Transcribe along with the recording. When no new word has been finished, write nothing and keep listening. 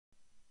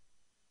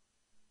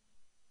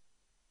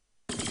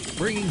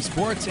bringing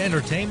sports,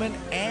 entertainment,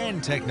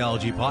 and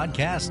technology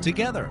podcasts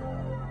together.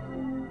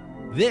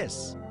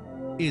 This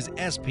is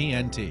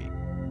SPNT.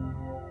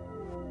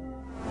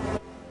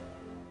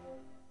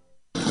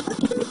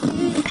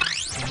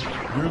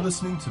 You're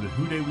listening to the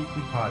Who-Dey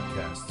Weekly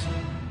Podcast.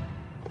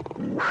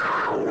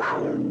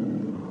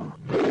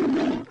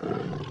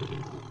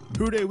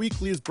 Who-Dey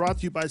Weekly is brought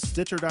to you by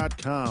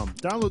Stitcher.com.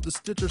 Download the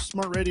Stitcher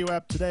Smart Radio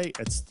app today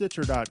at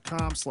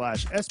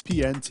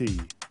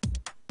Stitcher.com/SPNT.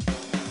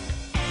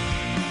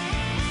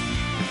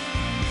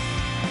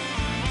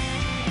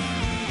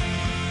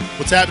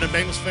 What's happening,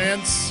 Bengals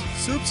fans?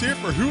 Soup's here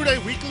for Who-Dey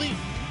Weekly,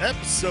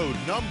 episode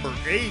number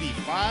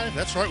 85.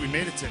 That's right, we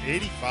made it to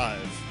 85.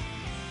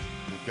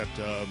 We've got,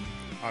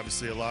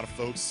 obviously, a lot of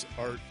folks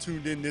are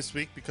tuned in this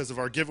week because of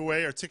our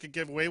giveaway, our ticket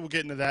giveaway. We'll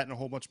get into that and a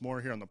whole bunch more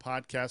here on the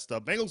podcast.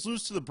 Bengals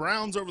lose to the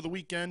Browns over the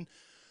weekend.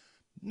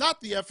 Not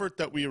the effort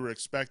that we were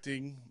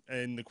expecting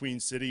in the Queen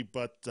City,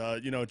 but,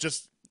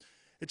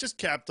 it just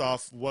capped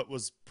off what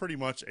was pretty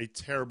much a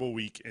terrible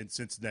week in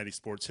Cincinnati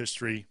sports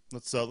history.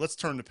 Let's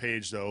turn the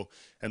page, though,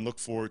 and look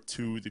forward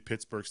to the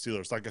Pittsburgh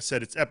Steelers. Like I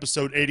said, it's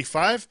episode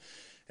 85,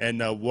 and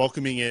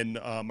welcoming in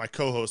my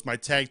co-host, my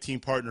tag team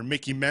partner,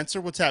 Mickey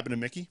Menser. What's happening,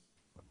 Mickey?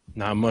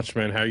 Not much,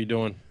 man. How you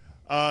doing?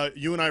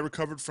 You and I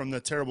recovered from the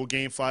terrible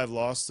Game 5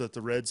 loss that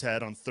the Reds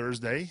had on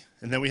Thursday,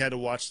 and then we had to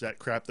watch that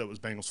crap that was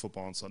Bengals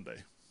football on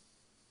Sunday.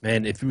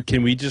 Man,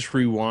 can we just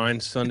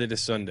rewind Sunday to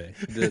Sunday,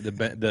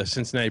 the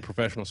Cincinnati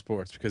professional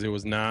sports, because it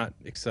was not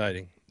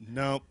exciting.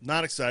 No,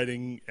 not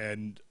exciting.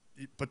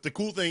 But the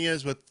cool thing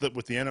is with the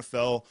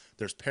NFL,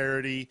 there's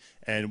parity,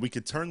 and we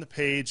could turn the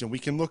page and we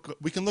can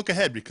look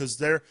ahead because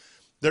there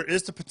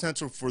is the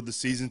potential for the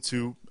season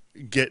to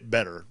get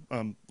better.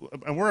 And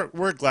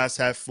we're a glass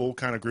half full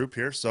kind of group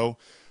here, so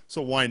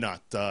why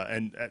not?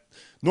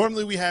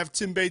 Normally we have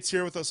Tim Bates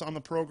here with us on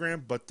the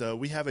program, but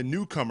we have a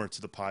newcomer to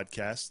the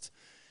podcast.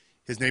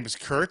 His name is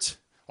Kurt,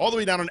 all the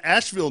way down in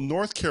Asheville,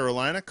 North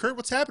Carolina. Kurt,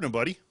 what's happening,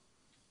 buddy?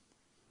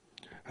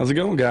 How's it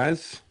going,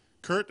 guys?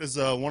 Kurt is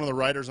one of the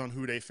writers on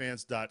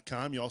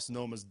WhoDayFans.com. You also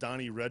know him as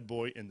Donnie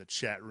Redboy in the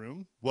chat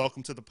room.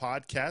 Welcome to the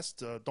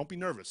podcast. Don't be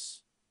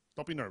nervous.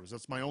 Don't be nervous.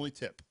 That's my only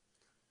tip.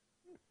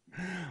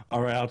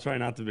 All right, I'll try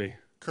not to be.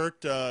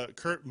 Kurt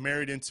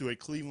married into a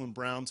Cleveland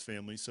Browns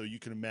family, so you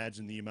can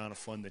imagine the amount of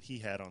fun that he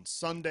had on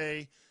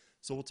Sunday.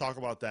 So we'll talk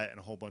about that and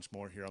a whole bunch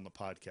more here on the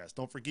podcast.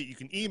 Don't forget, you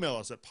can email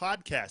us at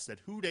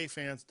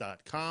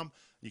podcast@whodayfans.com.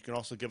 You can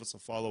also give us a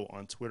follow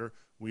on Twitter.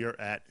 We are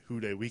at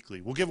Who-Dey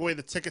Weekly. We'll give away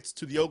the tickets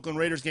to the Oakland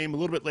Raiders game a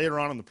little bit later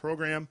on in the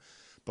program.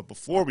 But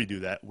before we do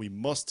that, we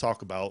must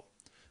talk about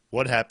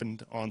what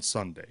happened on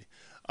Sunday.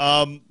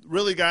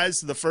 Really,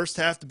 guys, the first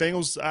half, the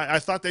Bengals, I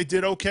thought they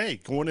did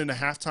okay. Going into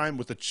halftime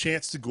with a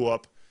chance to go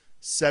up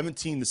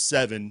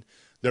 17-7.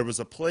 There was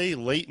a play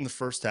late in the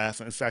first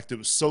half. In fact, it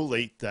was so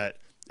late that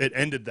it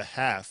ended the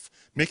half.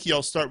 Mickey,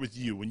 I'll start with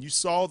you. When you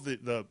saw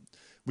when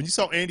you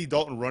saw Andy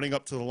Dalton running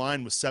up to the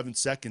line with 7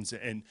 seconds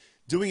and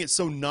doing it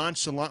so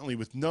nonchalantly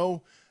with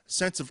no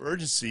sense of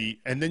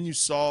urgency, and then you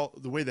saw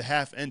the way the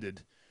half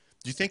ended,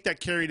 do you think that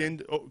carried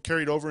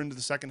over into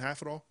the second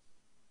half at all?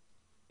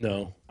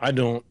 No, I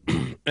don't.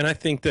 And I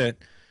think that,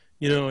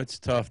 it's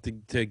tough to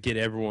get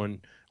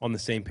everyone on the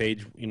same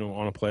page,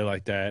 on a play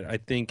like that. I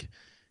think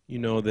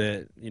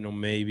that,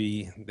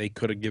 maybe they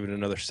could have given it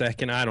another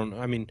second. I don't know.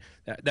 I mean,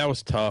 that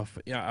was tough.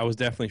 Yeah, I was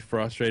definitely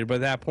frustrated. But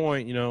at that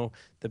point,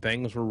 the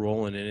Bengals were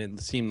rolling, and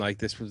it seemed like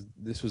this was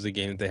the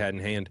game that they had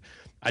in hand.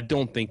 I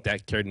don't think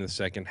that carried in the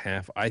second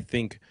half. I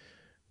think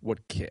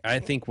what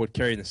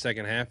carried in the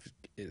second half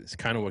is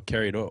kind of what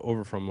carried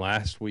over from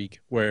last week,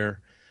 where,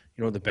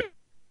 the Bengals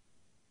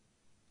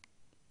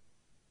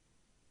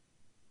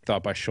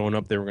thought by showing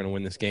up they were going to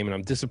win this game, and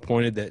I'm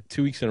disappointed that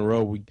 2 weeks in a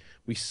row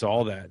we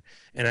saw that.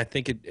 And I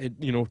think it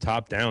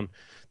top down,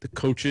 the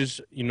coaches,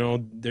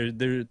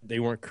 they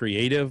weren't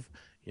creative.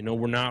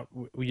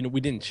 We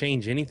didn't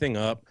change anything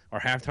up. Our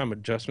halftime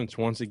adjustments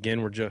once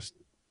again were just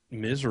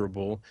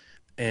miserable,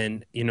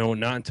 and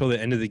not until the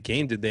end of the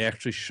game did they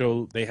actually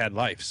show they had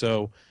life.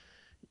 So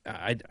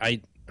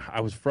I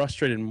was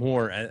frustrated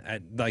more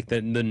at like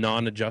the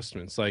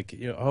non-adjustments, like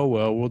oh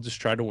well, we'll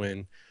just try to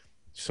win.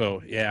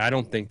 So, yeah, I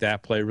don't think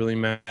that play really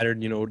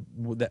mattered.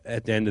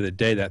 At the end of the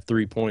day, that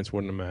 3 points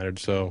wouldn't have mattered.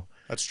 So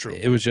that's true.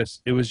 It was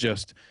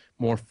just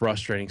more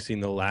frustrating seeing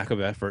the lack of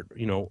effort,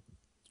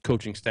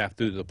 coaching staff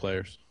through to the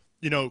players.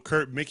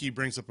 Kurt, Mickey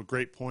brings up a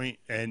great point,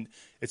 and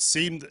it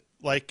seemed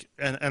like,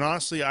 and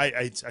honestly,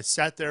 I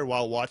sat there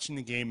while watching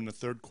the game in the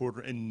third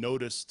quarter and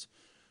noticed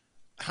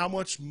how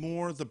much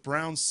more the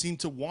Browns seemed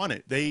to want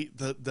it.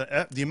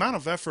 The amount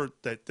of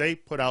effort that they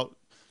put out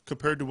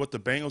compared to what the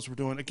Bengals were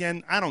doing.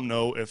 Again, I don't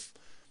know if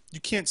you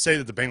can't say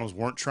that the Bengals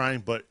weren't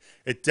trying, but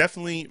it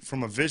definitely,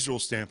 from a visual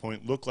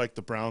standpoint, looked like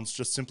the Browns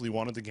just simply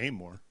wanted the game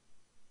more.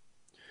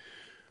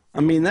 I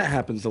mean, that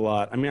happens a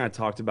lot. I mean, I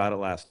talked about it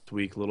last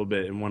week a little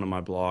bit in one of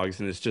my blogs,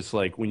 and it's just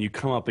like when you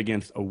come up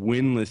against a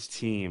winless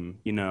team,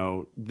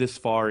 this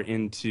far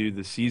into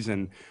the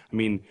season, I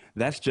mean,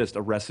 that's just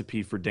a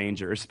recipe for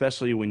danger,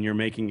 especially when you're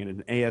making it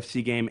an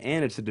AFC game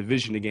and it's a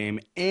division game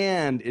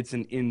and it's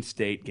an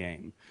in-state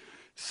game.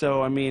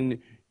 So, I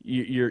mean,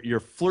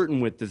 you're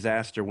flirting with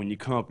disaster when you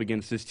come up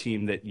against this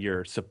team that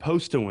you're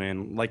supposed to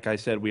win. Like I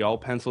said, we all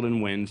penciled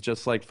in wins,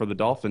 just like for the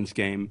Dolphins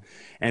game,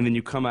 and then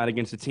you come out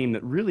against a team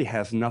that really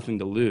has nothing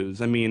to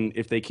lose. I mean,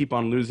 if they keep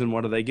on losing,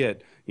 what do they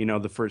get?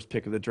 The first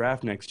pick of the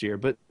draft next year.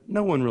 But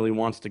no one really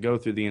wants to go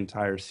through the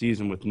entire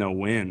season with no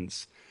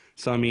wins.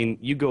 So, I mean,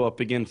 you go up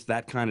against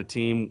that kind of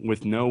team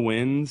with no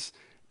wins,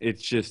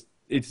 it's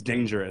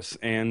dangerous,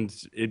 and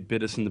it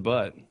bit us in the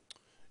butt.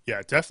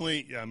 Yeah,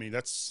 definitely. I mean,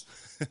 that's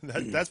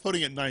that's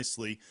putting it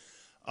nicely.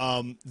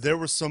 There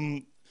were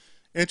some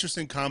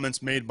interesting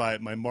comments made by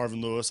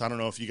Marvin Lewis. I don't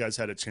know if you guys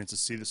had a chance to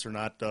see this or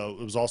not. It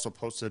was also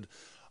posted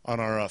on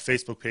our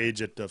Facebook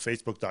page at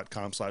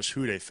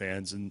facebook.com/Who-Dey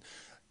fans. And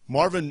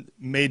Marvin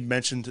made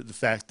mention to the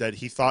fact that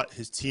he thought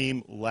his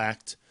team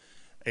lacked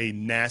a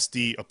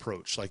nasty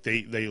approach. Like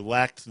they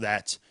lacked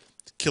that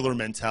killer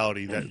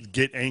mentality, that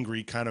get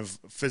angry kind of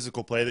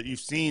physical play that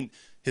you've seen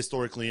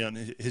historically on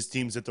his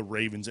teams at the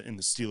Ravens and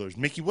the Steelers.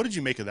 Mickey, what did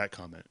you make of that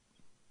comment?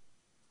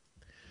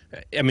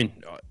 I mean,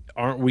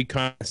 aren't we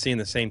kind of seeing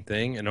the same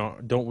thing? And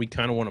don't we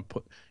kind of want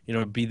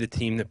to be the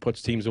team that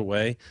puts teams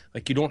away?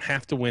 Like, you don't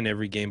have to win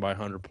every game by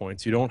 100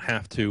 points. You don't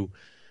have to,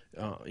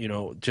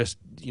 just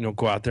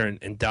go out there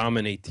and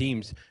dominate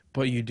teams.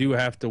 But you do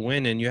have to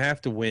win, and you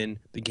have to win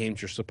the games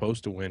you're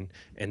supposed to win.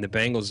 And the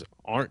Bengals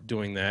aren't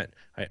doing that.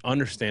 I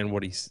understand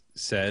what he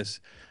says.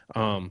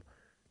 I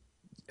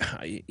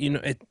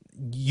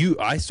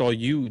saw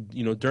you,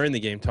 during the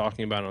game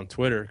talking about on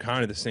Twitter,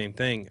 kind of the same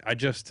thing. I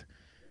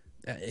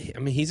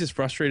mean, he's as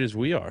frustrated as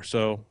we are.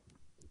 So,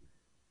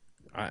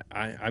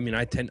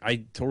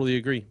 I totally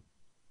agree.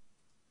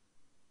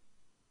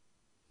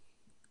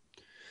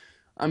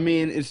 I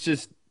mean, it's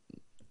just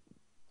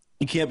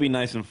you can't be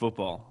nice in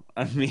football.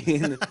 I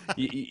mean,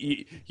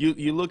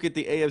 you look at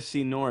the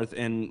AFC North,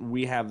 and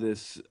we have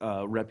this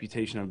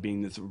reputation of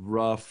being this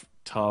rough,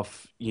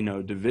 tough,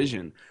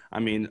 division. I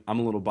mean, I'm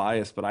a little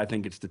biased, but I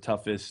think it's the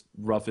toughest,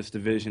 roughest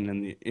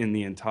division in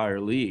the entire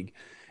league.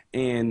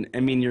 And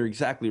I mean, you're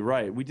exactly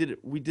right. We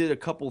did a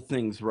couple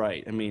things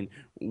right. I mean,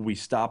 we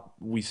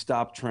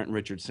stopped Trent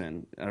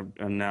Richardson,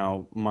 and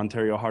now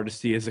Montario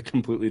Hardesty is a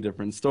completely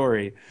different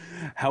story.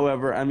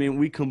 However, I mean,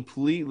 we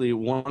completely,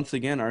 once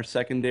again, our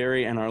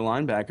secondary and our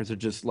linebackers are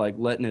just like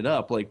letting it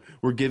up. Like,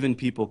 we're giving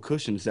people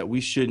cushions that we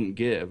shouldn't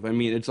give. I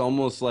mean, it's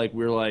almost like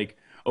we're like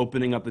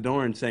opening up the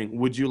door and saying,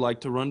 "Would you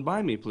like to run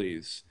by me,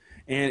 please?"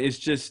 And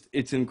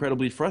it's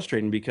incredibly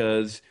frustrating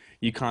because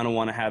you kind of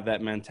want to have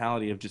that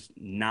mentality of just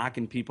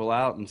knocking people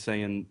out and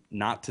saying,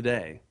 "Not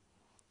today."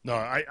 No,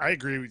 I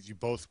agree with you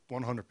both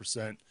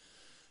 100%.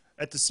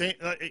 At the same,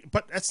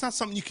 but that's not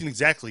something you can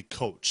exactly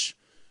coach,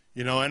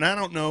 And I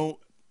don't know.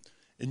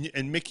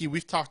 And Mickey,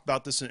 we've talked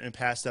about this in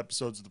past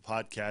episodes of the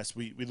podcast.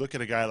 We look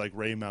at a guy like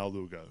Ray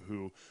Maluga,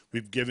 who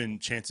we've given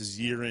chances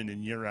year in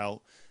and year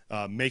out,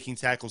 making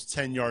tackles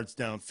 10 yards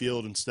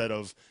downfield instead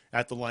of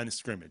at the line of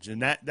scrimmage,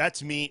 and that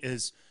to me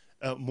is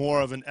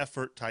more of an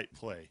effort type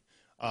play.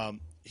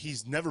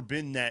 He's never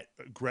been that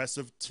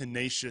aggressive,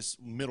 tenacious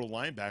middle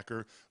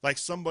linebacker like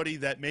somebody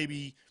that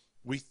maybe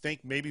we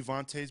think maybe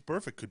Vontaze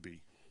Burfict could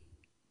be.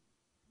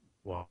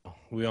 Well,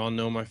 we all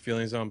know my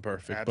feelings on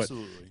Burfict.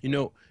 Absolutely.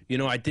 But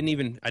I didn't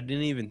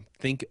even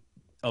think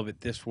of it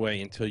this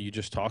way until you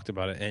just talked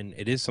about it, and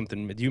it is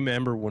something. Do you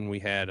remember when we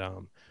had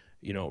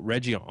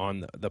Reggie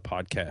on the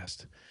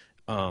podcast,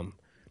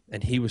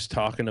 and he was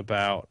talking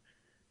about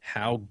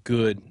how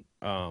good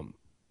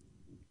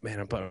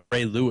but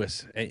Ray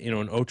Lewis,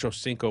 and Ocho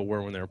Cinco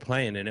were when they were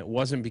playing, and it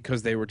wasn't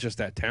because they were just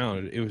that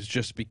talented. It was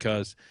just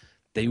because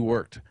they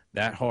worked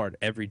that hard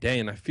every day.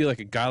 And I feel like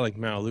a guy like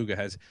Maluga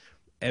has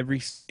every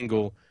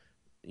single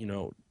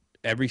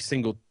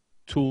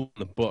tool in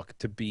the book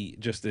to be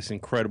just this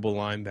incredible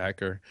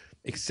linebacker,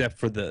 except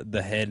for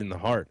the head and the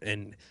heart.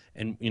 And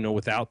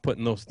without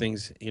putting those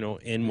things,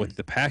 in with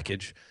the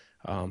package,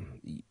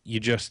 you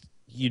just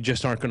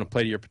aren't going to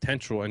play to your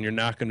potential, and you're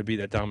not going to be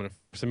that dominant.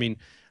 I mean,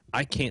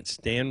 I can't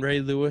stand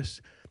Ray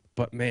Lewis,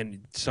 but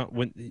man,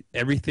 when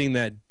everything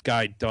that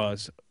guy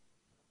does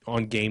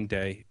on game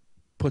day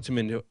puts him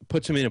in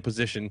a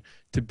position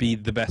to be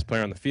the best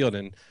player on the field.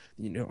 And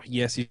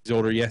yes, he's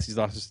older. Yes, he's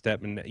lost a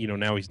step, and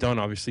now he's done,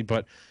 obviously.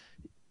 But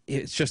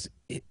it's just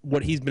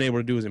what he's been able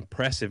to do is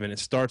impressive, and it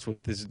starts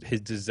with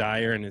his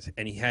desire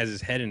and he has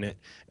his head in it.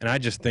 And I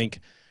just think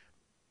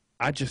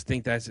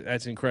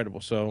that's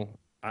incredible. So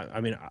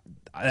I mean,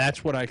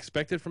 that's what I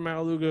expected from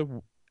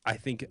Maluga. I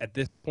think at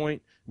this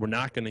point we're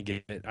not going to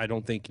get it. I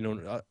don't think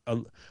a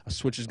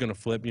switch is going to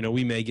flip.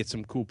 We may get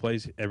some cool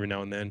plays every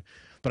now and then,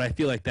 but I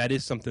feel like that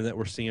is something that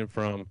we're seeing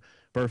from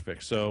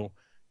Burfict. So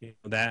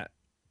that's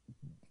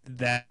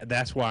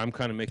why I'm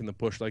kind of making the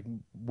push, like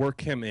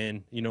work him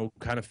in,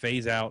 kind of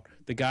phase out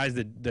the guys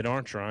that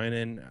aren't trying,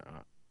 and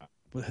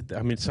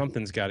I mean,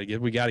 something's got to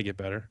get. We got to get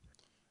better.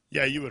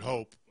 Yeah, you would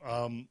hope.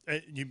 And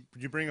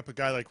you bring up a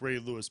guy like Ray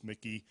Lewis,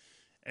 Mickey,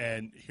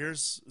 and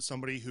here's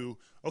somebody who,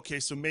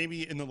 okay, so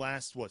maybe in the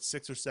last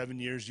 6 or 7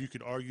 years, you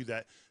could argue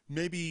that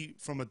maybe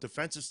from a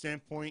defensive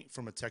standpoint,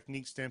 from a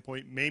technique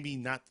standpoint, maybe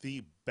not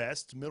the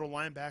best middle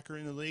linebacker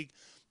in the league,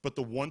 but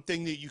the one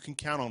thing that you can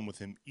count on with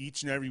him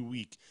each and every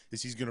week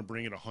is he's going to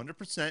bring it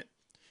 100%,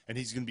 and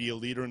he's going to be a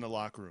leader in the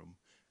locker room.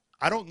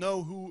 I don't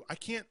know who. I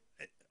can't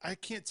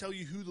tell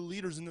you who the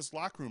leaders in this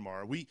locker room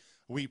are. We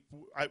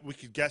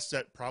could guess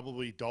that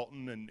probably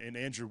Dalton and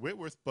Andrew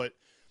Whitworth, but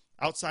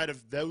outside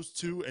of those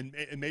two and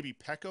maybe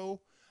Pecco,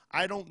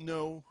 I don't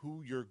know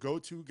who your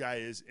go-to guy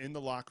is in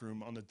the locker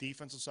room on the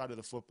defensive side of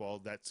the football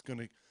that's going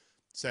to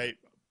say,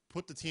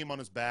 put the team on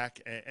his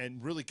back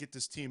and really get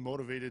this team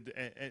motivated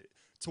and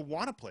to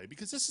want to play,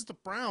 because this is the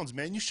Browns,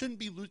 man. You shouldn't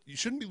be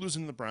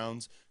losing to the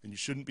Browns, and you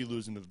shouldn't be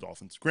losing to the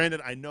Dolphins.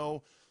 Granted, I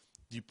know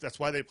that's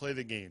why they play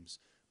the games,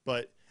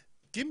 but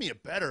give me a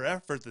better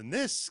effort than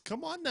this.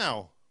 Come on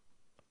now.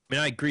 I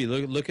mean, I agree.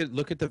 Look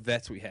at the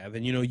vets we have,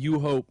 and you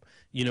hope.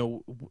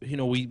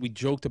 We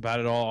joked about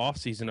it all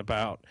offseason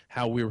about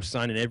how we were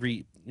signing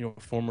every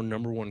former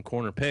number one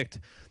corner picked,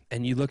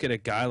 and you look at a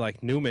guy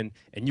like Newman,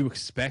 and you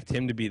expect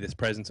him to be this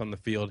presence on the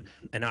field.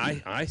 And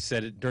I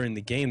said it during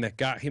the game that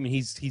got him.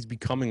 He's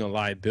becoming a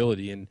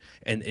liability, and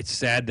it's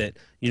sad that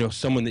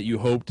someone that you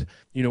hoped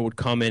would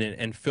come in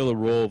and fill a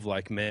role of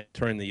like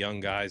mentoring the young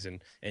guys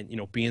and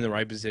be in the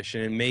right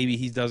position. And maybe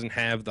he doesn't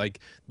have like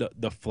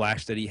the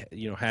flash that he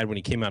had when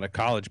he came out of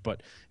college,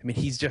 but I mean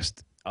he's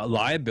just a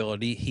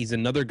liability. He's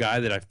another guy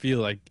that I feel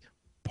like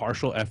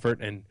partial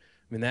effort, and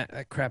I mean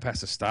that crap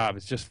has to stop.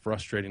 It's just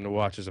frustrating to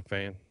watch as a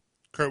fan.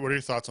 Kurt, what are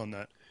your thoughts on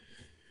that?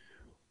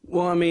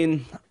 Well, I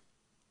mean,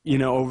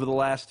 over the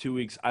last 2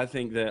 weeks, I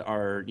think that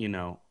our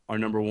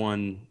number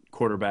one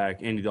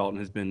quarterback, Andy Dalton,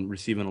 has been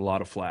receiving a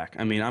lot of flack.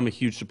 I mean, I'm a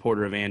huge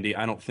supporter of Andy.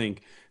 I don't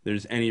think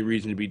there's any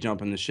reason to be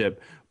jumping the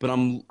ship, but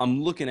I'm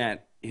looking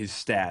at his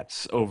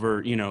stats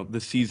over,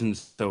 the season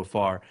so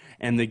far.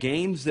 And the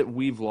games that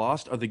we've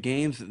lost are the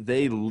games that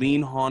they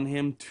lean on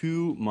him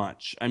too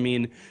much. I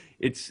mean,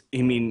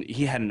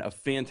 he had a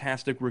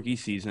fantastic rookie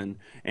season,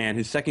 and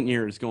his second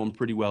year is going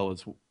pretty well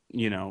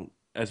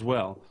as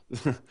well.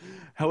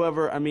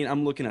 However, I mean,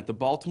 I'm looking at the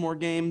Baltimore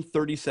game,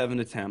 37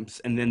 attempts,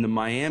 and then the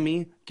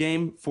Miami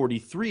game,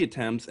 43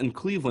 attempts, and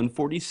Cleveland,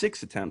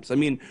 46 attempts. I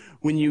mean,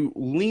 when you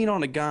lean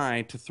on a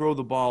guy to throw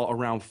the ball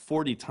around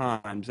 40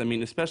 times, I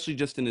mean, especially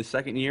just in his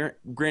second year,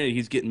 granted,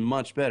 he's getting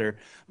much better.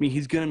 I mean,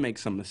 he's going to make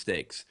some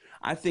mistakes.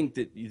 I think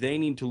that they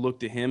need to look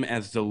to him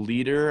as the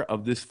leader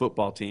of this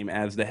football team,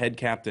 as the head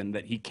captain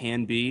that he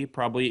can be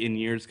probably in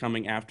years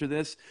coming after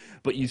this,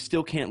 but you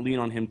still can't lean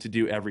on him to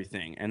do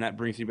everything. And that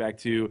brings me back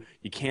to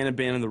you can't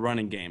abandon the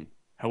running game.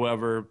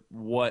 However,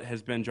 what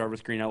has Ben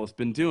Jarvis Green Ellis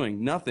been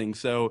doing? Nothing.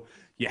 So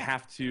you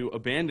have to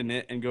abandon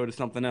it and go to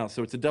something else.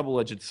 So it's a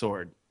double-edged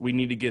sword. We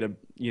need to get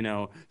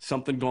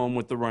something going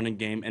with the running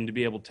game and to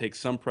be able to take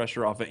some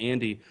pressure off of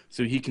Andy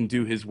so he can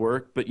do his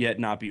work, but yet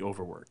not be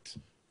overworked.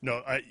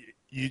 No,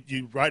 You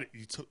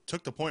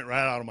took the point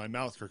right out of my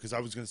mouth, Kirk, because I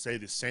was going to say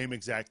the same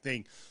exact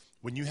thing.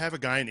 When you have a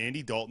guy in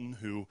Andy Dalton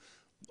who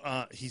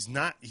he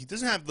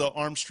doesn't have the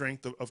arm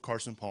strength of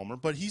Carson Palmer,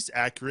 but he's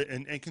accurate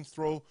and can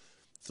throw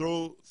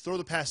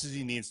the passes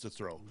he needs to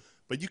throw.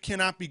 But you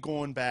cannot be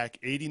going back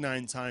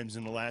 89 times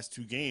in the last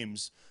two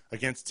games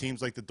against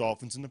teams like the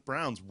Dolphins and the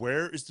Browns.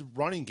 Where is the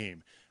running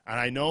game? And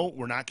I know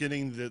we're not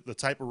getting the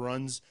type of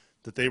runs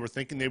that they were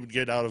thinking they would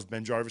get out of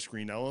Ben Jarvis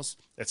Green Ellis.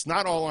 It's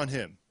not all on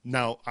him.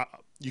 Now,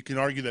 you can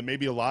argue that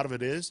maybe a lot of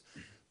it is,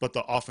 but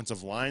the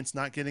offensive line's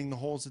not getting the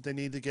holes that they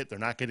need to get. They're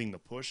not getting the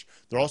push.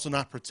 They're also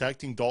not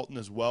protecting Dalton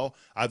as well.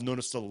 I've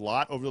noticed a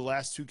lot over the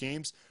last two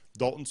games.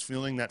 Dalton's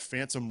feeling that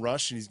phantom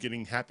rush, and he's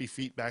getting happy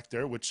feet back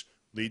there, which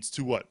leads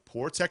to what?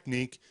 Poor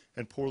technique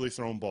and poorly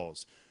thrown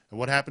balls. And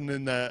what happened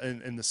in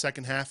the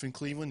second half in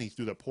Cleveland? He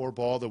threw that poor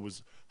ball that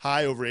was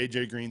high over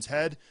A.J. Green's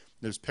head.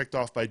 It was picked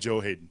off by Joe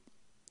Hayden.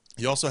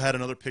 He also had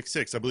another pick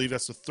six. I believe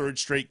that's the third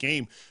straight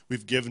game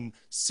we've given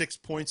 6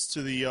 points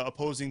to the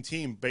opposing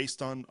team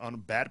based on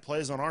bad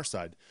plays on our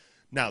side.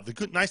 Now,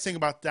 the nice thing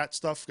about that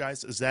stuff,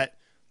 guys, is that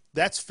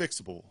that's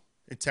fixable,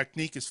 and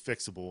technique is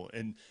fixable,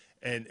 and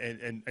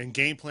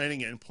game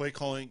planning and play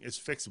calling is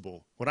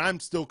fixable. What I'm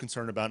still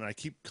concerned about, and I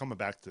keep coming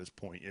back to this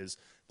point, is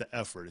the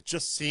effort. It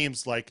just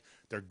seems like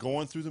they're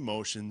going through the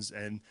motions,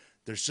 and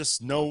there's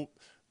just no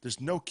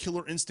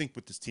killer instinct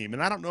with this team.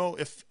 And I don't know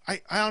if –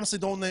 I honestly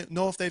don't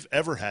know if they've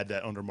ever had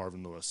that under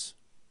Marvin Lewis.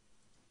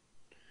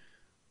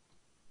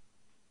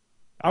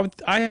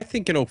 I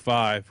think in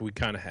 05 we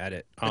kind of had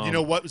it. And you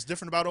know what was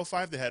different about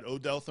 05? They had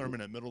Odell Thurman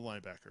at middle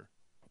linebacker.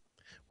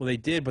 Well, they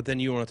did, but then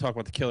you want to talk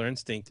about the killer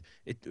instinct.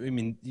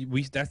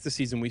 That's the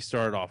season we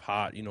started off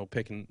hot,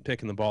 picking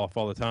the ball off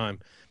all the time.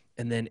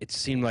 And then it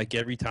seemed like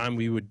every time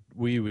we would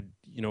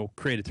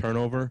create a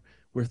turnover –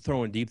 we're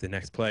throwing deep the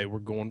next play. We're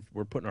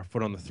putting our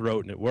foot on the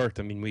throat, and it worked.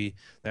 I mean,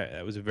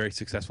 that was a very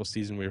successful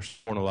season. We were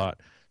scoring a lot.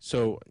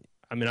 So,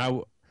 I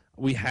mean,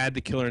 we had the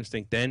killer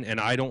instinct then,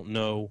 and I don't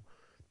know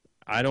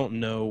I don't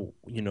know,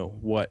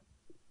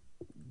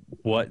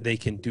 what they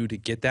can do to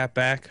get that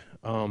back.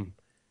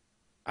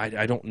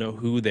 I don't know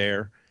who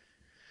there.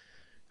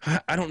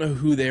 I don't know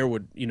who there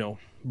would,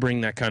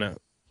 bring that kind of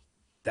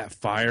that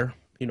fire.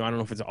 I don't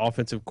know if it's an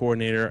offensive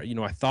coordinator.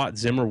 I thought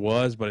Zimmer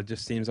was, but it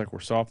just seems like we're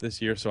soft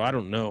this year. So I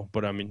don't know.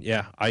 But I mean,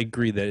 yeah, I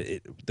agree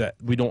that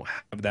we don't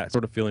have that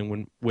sort of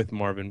feeling with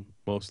Marvin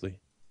mostly.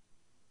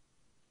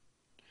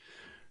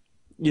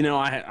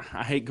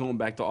 I hate going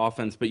back to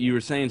offense, but you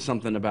were saying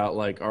something about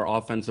like our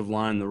offensive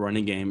line, the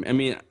running game. I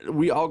mean,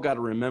 we all got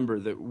to remember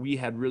that we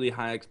had really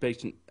high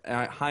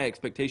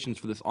expectations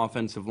for this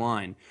offensive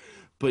line.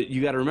 But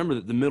you got to remember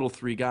that the middle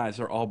three guys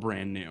are all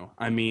brand new.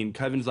 I mean,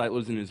 Kevin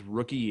Zeitler's in his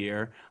rookie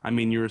year. I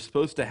mean, you were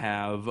supposed to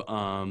have,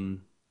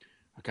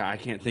 okay, I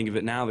can't think of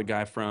it now, the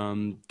guy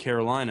from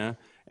Carolina,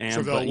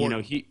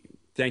 but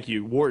thank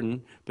you,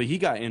 Wharton, but he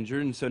got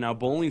injured, and so now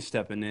Bowling's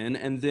stepping in,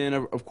 and then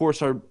of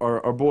course our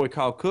boy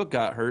Kyle Cook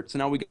got hurt, so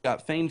now we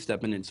got Fane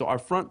stepping in. So our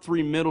front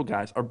three middle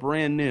guys are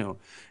brand new.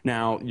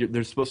 Now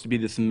there's supposed to be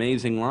this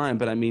amazing line,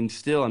 but I mean,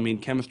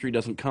 chemistry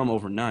doesn't come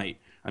overnight.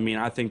 I mean,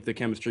 I think the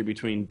chemistry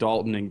between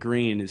Dalton and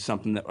Green is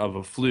something of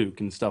a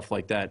fluke and stuff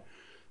like that.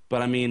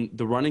 But I mean,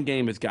 the running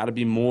game has got to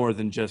be more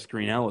than just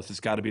Green Ellis.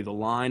 It's got to be the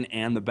line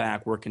and the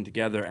back working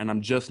together, and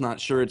I'm just not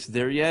sure it's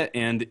there yet,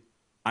 and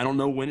I don't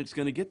know when it's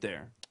going to get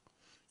there.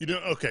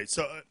 Okay,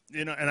 so,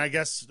 and I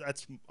guess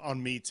that's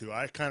on me too.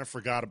 I kind of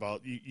forgot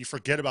about, you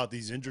forget about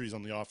these injuries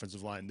on the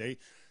offensive line.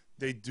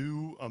 They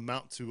do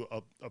amount to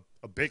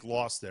a big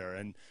loss there.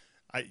 And,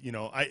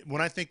 when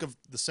I think of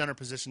the center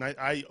position,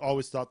 I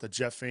always thought that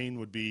Jeff Fane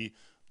would be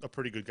a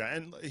pretty good guy.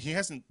 And he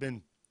hasn't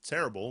been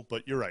terrible,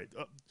 but you're right.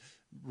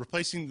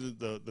 Replacing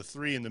the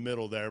three in the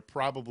middle there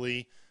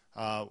probably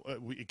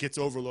it gets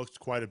overlooked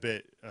quite a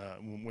bit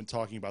when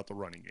talking about the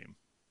running game.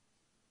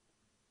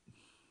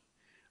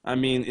 I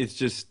mean,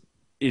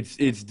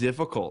 it's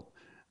difficult.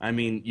 I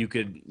mean, you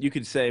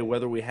could say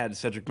whether we had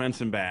Cedric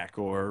Benson back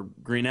or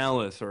Green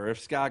Ellis or if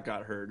Scott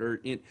got hurt,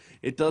 or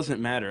it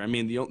doesn't matter. I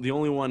mean, the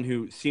only one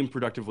who seemed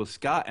productive was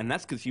Scott, and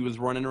that's because he was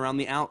running around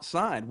the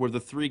outside where the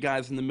three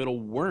guys in the middle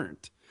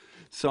weren't.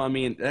 So I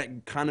mean,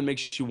 that kind of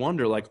makes you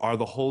wonder, like, are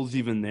the holes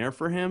even there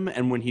for him?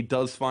 And when he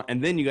does find,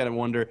 and then you got to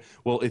wonder,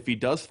 well, if he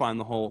does find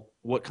the hole,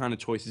 what kind of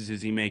choices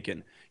is he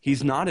making?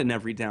 He's not an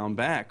every down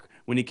back.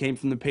 When he came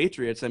from the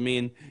Patriots, I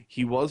mean,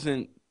 he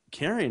wasn't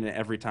carrying it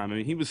every time. I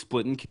mean, he was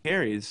splitting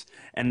carries,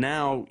 and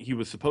now he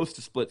was supposed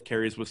to split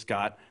carries with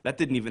Scott. That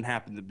didn't even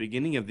happen at the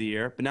beginning of the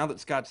year. But now that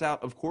Scott's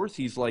out, of course,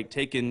 he's like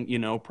taking,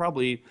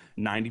 probably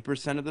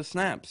 90% of the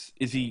snaps.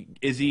 Is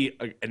he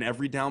an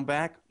every down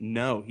back?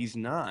 No, he's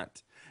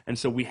not. And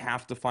so we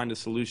have to find a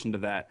solution to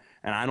that.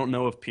 And I don't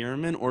know if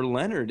Pierman or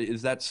Leonard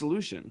is that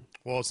solution.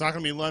 Well, it's not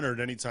going to be Leonard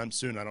anytime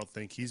soon, I don't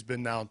think. He's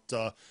been out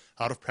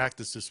of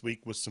practice this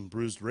week with some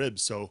bruised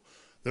ribs, so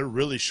they're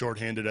really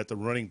shorthanded at the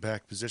running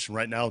back position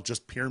right now.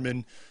 Just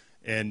Pierman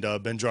and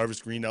Ben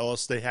Jarvis, Green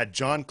Ellis. They had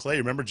John Clay.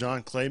 Remember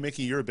John Clay?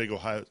 Mickey, you're a big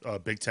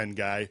Big Ten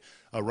guy,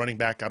 running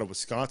back out of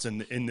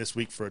Wisconsin in this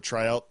week for a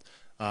tryout.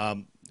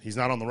 He's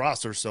not on the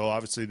roster, so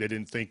obviously they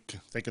didn't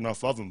think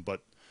enough of him.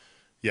 But,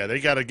 yeah,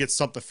 they got to get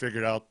something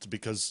figured out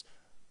because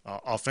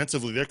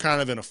offensively they're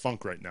kind of in a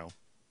funk right now.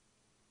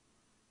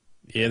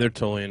 Yeah, they're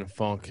totally in a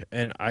funk.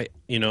 And I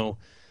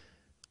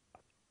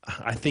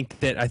think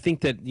that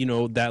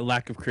that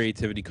lack of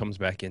creativity comes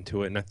back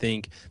into it, and I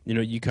think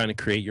you kind of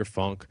create your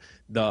funk.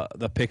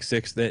 The pick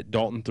six that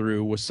Dalton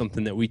threw was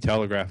something that we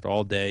telegraphed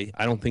all day.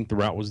 I don't think the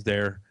route was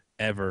there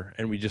ever,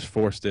 and we just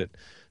forced it.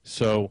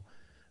 So,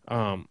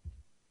 I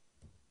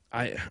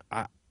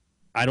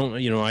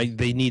don't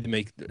they need to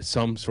make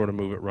some sort of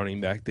move at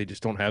running back. They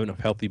just don't have enough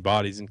healthy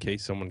bodies in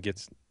case someone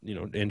gets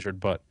injured.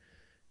 But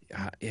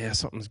yeah,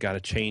 something's got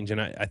to change, and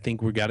I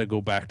think we got to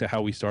go back to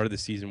how we started the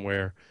season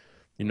where.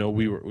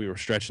 We were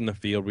stretching the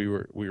field. We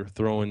were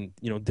throwing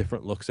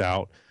different looks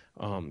out.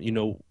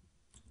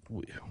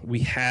 We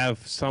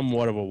have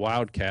somewhat of a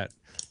wildcat.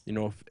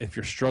 If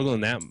you're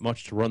struggling that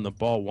much to run the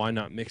ball, why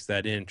not mix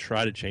that in?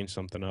 Try to change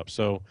something up.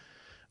 So,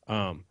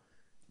 I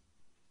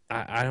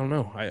don't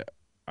know.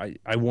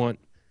 I want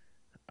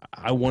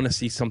to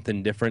see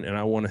something different, and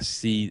I want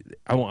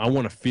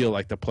to feel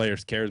like the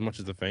players care as much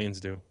as the fans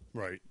do.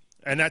 Right,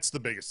 and that's the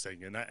biggest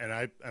thing. And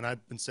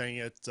I've been saying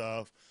it.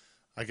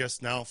 I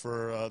guess now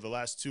for the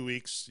last 2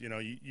 weeks,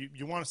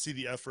 you want to see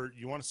the effort.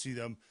 You want to see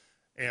them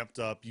amped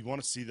up. You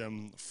want to see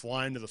them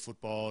flying to the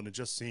football, and it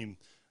just seemed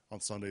on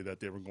Sunday that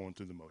they were going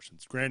through the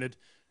motions. Granted,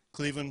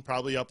 Cleveland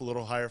probably up a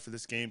little higher for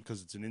this game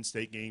because it's an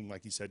in-state game,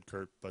 like you said,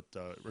 Kurt. But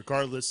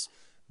regardless,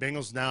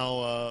 Bengals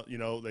now,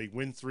 they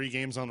win 3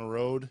 games on the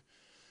road.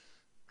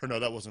 Or no,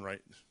 that wasn't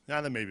right.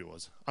 Nah, then maybe it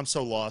was. I'm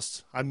so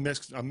lost. I'm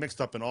mixed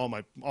up in all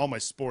my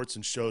sports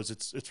and shows.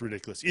 It's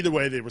ridiculous. Either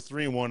way, they were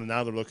 3-1, and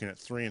now they're looking at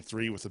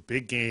 3-3 with a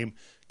big game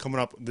coming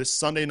up this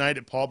Sunday night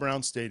at Paul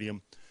Brown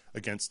Stadium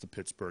against the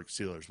Pittsburgh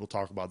Steelers. We'll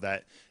talk about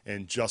that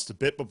in just a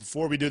bit. But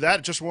before we do that,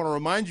 I just want to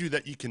remind you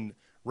that you can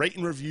rate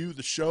and review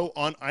the show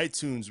on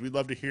iTunes. We'd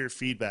love to hear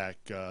feedback.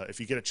 If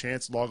you get a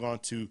chance, log on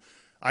to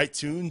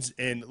iTunes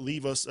and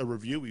leave us a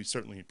review. We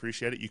certainly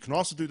appreciate it. You can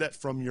also do that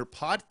from your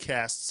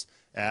podcasts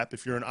app.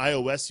 If you're an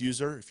iOS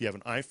user, if you have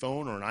an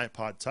iPhone or an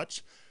iPod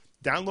Touch,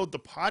 download the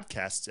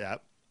podcasts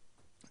app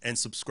and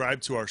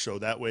subscribe to our show.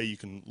 That way you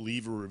can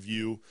leave a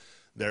review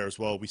there as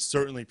well. We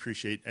certainly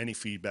appreciate any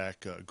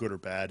feedback, good or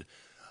bad.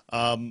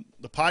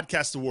 The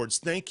podcast awards,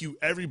 thank you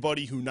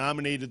everybody who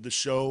nominated the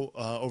show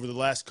over the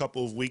last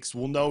couple of weeks.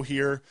 We'll know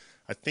here,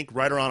 I think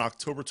right around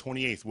October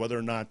 28th, whether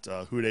or not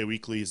Who-Dey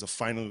Weekly is a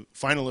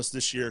finalist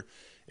this year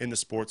in the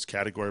sports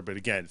category. But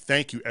again,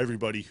 thank you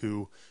everybody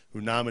who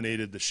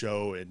nominated the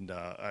show, and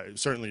I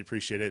certainly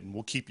appreciate it, and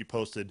we'll keep you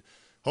posted.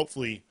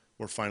 Hopefully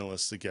we're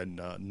finalists again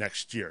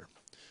next year.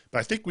 But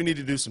I think we need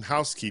to do some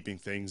housekeeping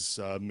things.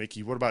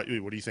 Mickey, what about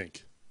you? What do you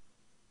think?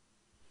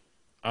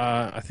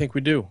 I think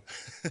we do.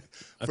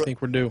 I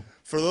think we're due.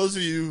 For those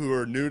of you who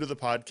are new to the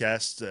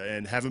podcast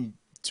and haven't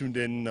tuned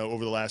in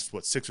over the last,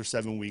 6 or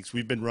 7 weeks,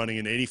 we've been running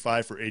an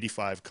 85 for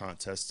 85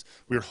 contest.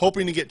 We were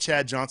hoping to get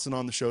Chad Johnson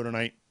on the show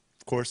tonight.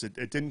 Of course, it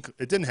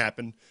didn't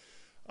happen.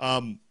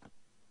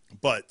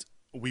 But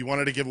we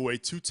wanted to give away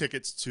 2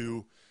 tickets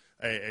to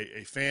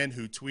a fan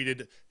who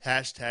tweeted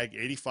hashtag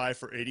 85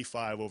 for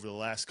 85 over the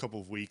last couple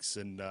of weeks.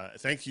 And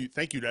thank you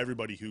to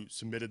everybody who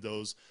submitted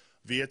those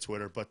via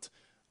Twitter. But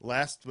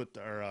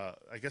I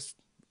guess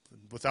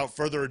without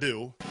further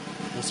ado,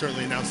 we'll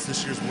certainly announce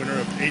this year's winner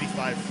of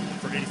 85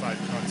 for 85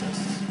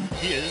 contests.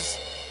 He is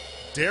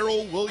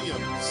Daryl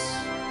Williams.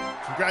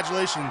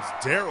 Congratulations,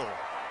 Daryl.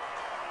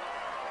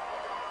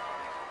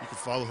 You can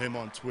follow him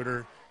on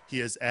Twitter.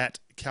 He is at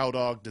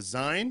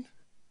CowdogDesign.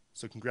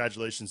 So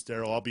congratulations,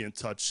 Daryl. I'll be in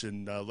touch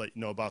and let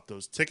you know about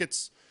those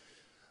tickets.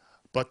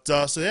 But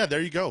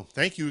there you go.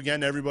 Thank you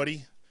again,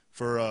 everybody,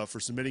 for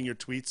submitting your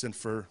tweets and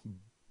for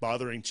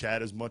bothering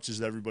Chad as much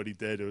as everybody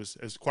did. It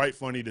was quite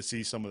funny to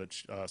see some of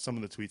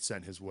the tweets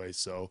sent his way.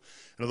 So,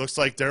 and it looks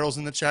like Daryl's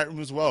in the chat room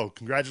as well.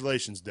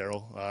 Congratulations,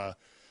 Daryl.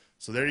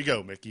 So there you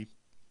go, Mickey.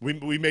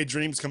 We made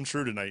dreams come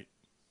true tonight.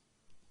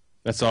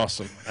 That's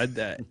awesome. I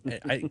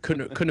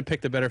couldn't have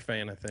picked a better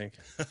fan, I think.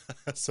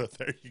 So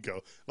there you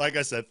go. Like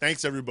I said,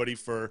 thanks everybody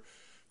for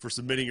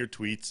submitting your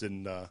tweets.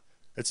 And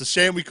it's a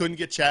shame we couldn't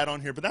get Chad on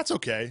here, but that's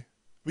okay.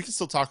 We can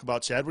still talk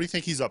about Chad. What do you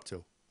think he's up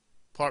to?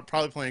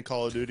 Probably playing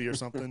Call of Duty or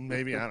something,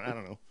 maybe. I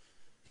don't know.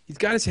 He's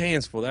got his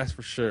hands full, that's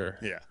for sure.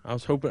 Yeah. I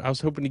was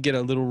hoping to get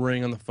a little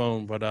ring on the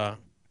phone, but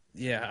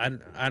yeah,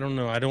 I don't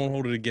know. I don't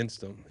hold it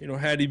against him.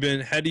 Had he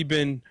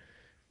been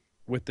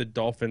with the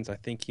Dolphins, I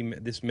think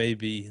this may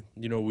be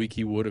a week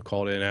he would have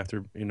called in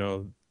after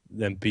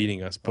them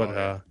beating us,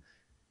 but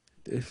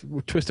it's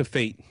a twist of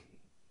fate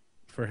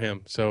for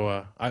him.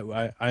 So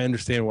I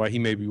understand why he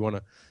maybe want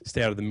to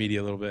stay out of the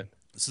media a little bit.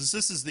 Since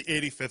this is the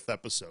 85th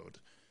episode,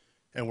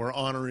 and we're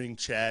honoring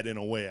Chad in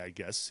a way, I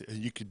guess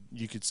you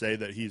could say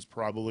that he's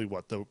probably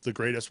the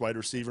greatest wide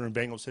receiver in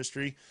Bengals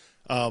history.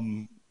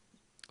 Some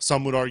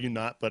would argue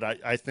not, but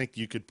I think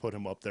you could put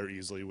him up there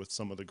easily with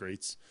some of the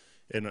greats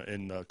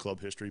in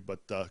club history. But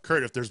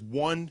Kurt, if there's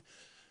one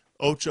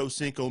Ocho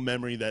Cinco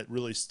memory that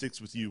really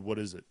sticks with you, what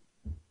is it?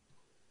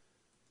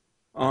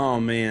 Oh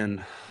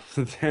man,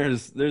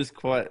 there's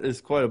quite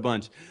a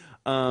bunch.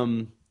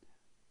 I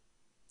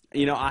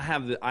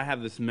have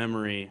this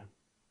memory.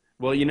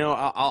 Well,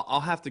 I'll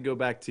have to go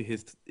back to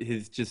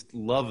his just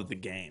love of the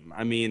game.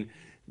 I mean,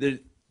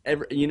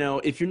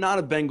 if you're not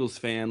a Bengals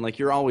fan, like,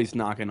 you're always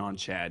knocking on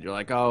Chad. You're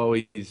like, oh,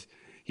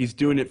 he's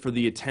doing it for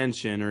the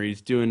attention, or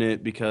he's doing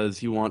it because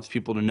he wants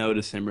people to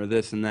notice him, or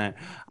this and that.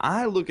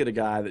 I look at a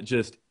guy that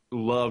just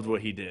loved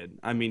what he did.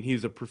 I mean,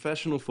 he's a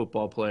professional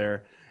football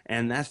player,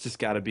 and that's just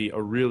got to be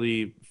a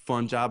really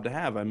fun job to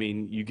have. I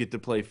mean, you get to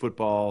play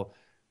football,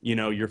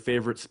 your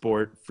favorite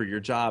sport, for your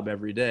job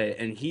every day.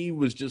 And he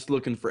was just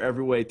looking for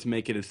every way to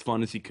make it as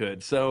fun as he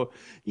could. So,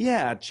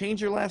 yeah,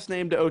 change your last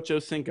name to Ocho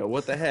Cinco.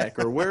 What the heck?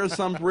 Or wear a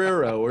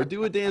sombrero, or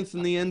do a dance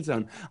in the end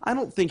zone. I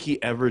don't think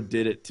he ever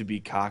did it to be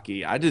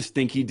cocky. I just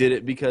think he did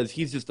it because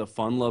he's just a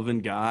fun-loving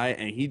guy,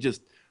 and he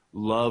just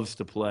loves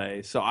to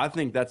play. So I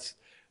think that's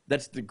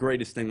the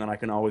greatest thing that I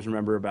can always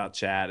remember about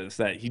Chad, is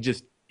that he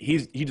just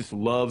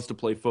loves to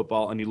play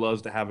football, and he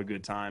loves to have a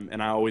good time.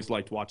 And I always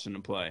liked watching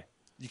him play.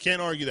 You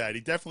can't argue that.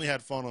 He definitely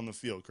had fun on the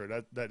field,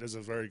 Kurt. That is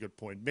a very good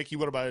point. Mickey,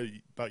 what about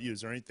you?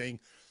 Is there anything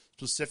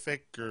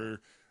specific or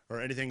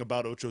anything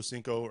about Ocho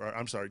Cinco, or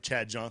I'm sorry,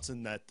 Chad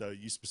Johnson, that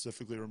you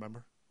specifically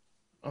remember?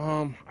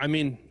 I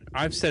mean,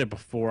 I've said it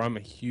before. I'm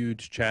a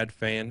huge Chad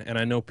fan, and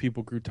I know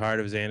people grew tired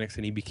of his antics,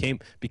 and he became,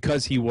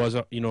 because he was,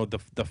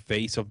 the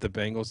face of the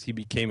Bengals, he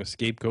became a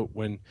scapegoat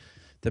when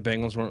the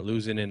Bengals weren't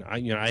losing, and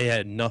I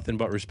had nothing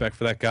but respect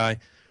for that guy.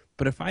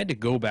 But if I had to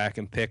go back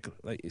and pick,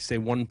 like, say,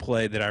 one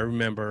play that I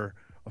remember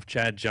of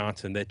Chad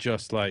Johnson that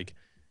just, like,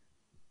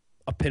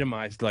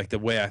 epitomized, like, the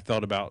way I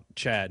felt about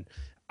Chad,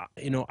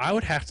 I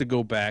would have to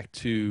go back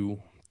to,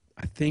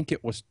 I think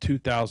it was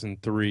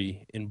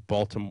 2003 in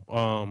Baltimore.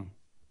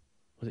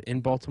 Was it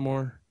in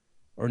Baltimore?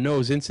 Or no, it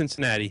was in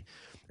Cincinnati.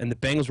 And the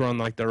Bengals were on,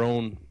 like, their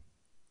own,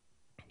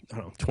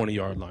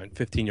 20-yard line,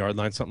 15-yard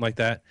line, something like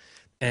that.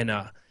 And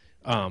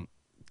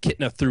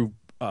Kitna threw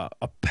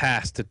a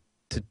pass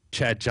to to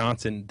Chad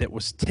Johnson that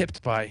was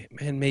tipped by,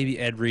 man, maybe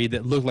Ed Reed,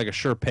 that looked like a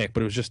sure pick,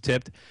 but it was just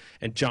tipped.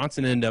 And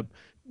Johnson ended up,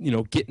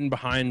 getting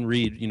behind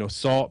Reed,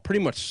 pretty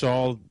much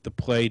saw the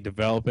play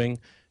developing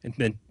and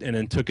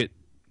then took it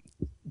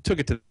to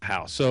the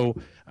house. So,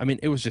 I mean,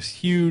 it was just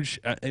huge.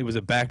 It was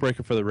a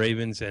backbreaker for the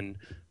Ravens, and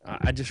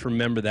I just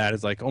remember that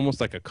as like almost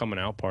like a coming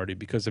out party,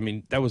 because, I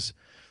mean, that was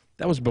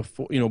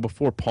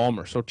before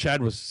Palmer. So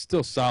Chad was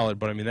still solid,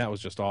 but I mean, that was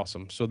just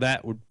awesome. So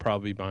that would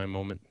probably be my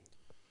moment.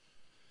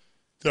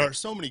 There are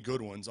so many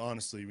good ones,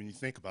 honestly, when you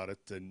think about it.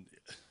 And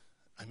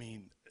I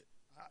mean,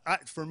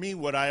 for me,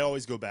 what I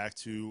always go back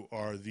to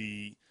are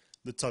the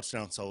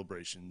touchdown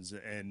celebrations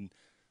and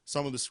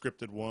some of the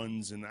scripted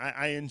ones. And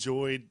I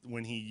enjoyed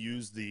when he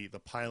used the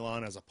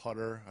pylon as a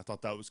putter. I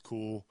thought that was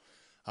cool.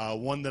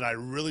 One that I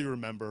really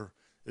remember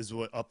is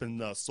up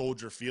in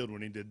Soldier Field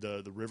when he did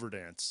the river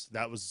dance.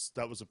 That was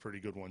a pretty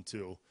good one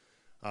too.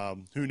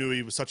 Who knew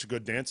he was such a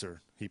good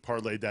dancer? He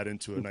parlayed that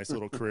into a nice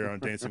little career on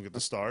Dancing with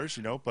the Stars,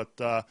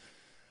 But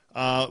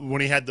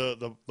when he had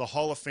the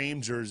Hall of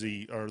Fame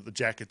jersey or the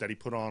jacket that he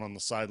put on the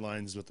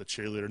sidelines with the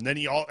cheerleader, and then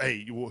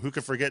who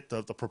could forget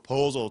the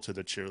proposal to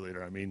the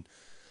cheerleader? I mean,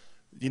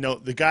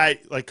 the guy,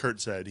 like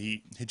Kurt said,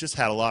 he just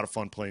had a lot of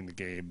fun playing the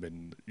game,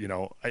 and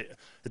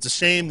it's a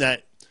shame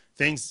that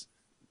things.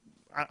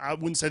 I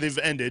wouldn't say they've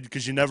ended,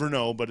 because you never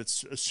know, but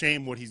it's a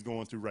shame what he's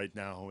going through right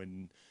now.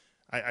 And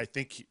I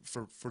think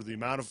for the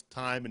amount of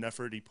time and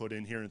effort he put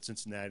in here in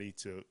Cincinnati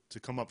to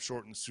come up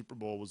short in the Super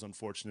Bowl was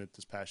unfortunate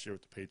this past year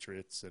with the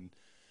Patriots. And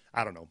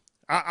I don't know.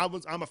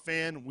 I'm a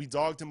fan. We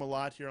dogged him a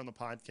lot here on the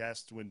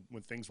podcast when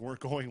things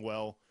weren't going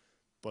well,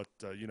 but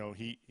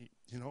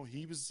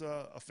he was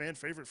a fan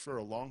favorite for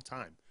a long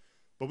time.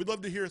 But we'd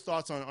love to hear your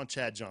thoughts on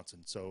Chad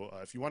Johnson. So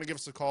if you want to give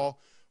us a call,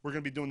 we're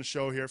going to be doing the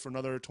show here for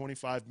another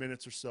 25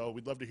 minutes or so.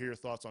 We'd love to hear your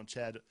thoughts on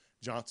Chad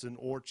Johnson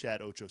or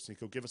Chad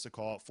Ochocinco. Give us a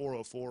call at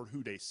 404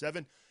 Who-Dey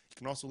 7. You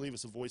can also leave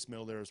us a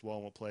voicemail there as well,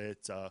 and we'll play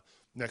it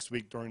next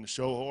week during the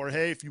show. Or,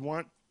 hey, if you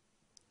want,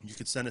 you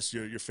can send us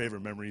your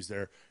favorite memories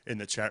there in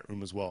the chat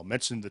room as well.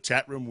 Mention the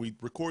chat room. We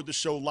record the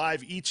show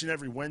live each and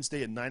every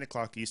Wednesday at 9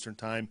 o'clock Eastern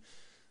Time.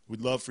 We'd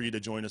love for you to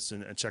join us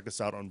and check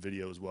us out on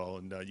video as well.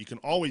 And you can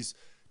always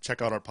check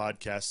out our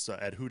podcasts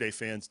at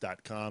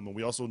whodayfans.com. And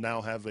we also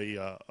now have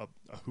a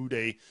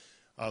Who-Dey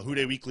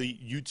Weekly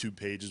YouTube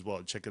page as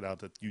well. Check it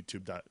out at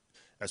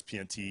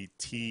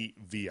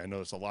youtube.spnt.tv. I know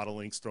there's a lot of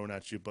links thrown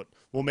at you, but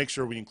we'll make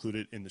sure we include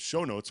it in the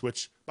show notes,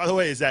 which, by the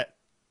way, is at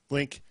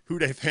link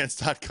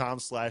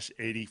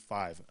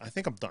whodayfans.com/85. I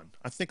think I'm done.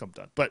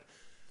 But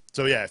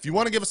so, yeah, if you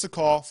want to give us a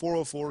call,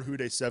 404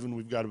 Who-Dey 7.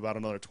 We've got about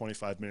another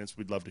 25 minutes.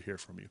 We'd love to hear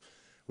from you.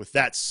 With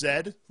that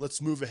said,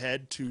 let's move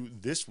ahead to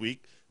this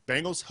week.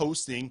 Bengals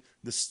hosting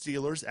the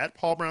Steelers at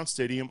Paul Brown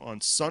Stadium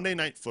on Sunday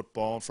Night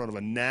Football in front of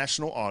a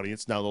national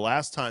audience. Now, the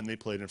last time they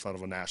played in front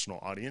of a national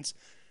audience,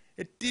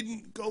 it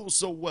didn't go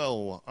so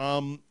well.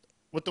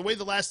 With the way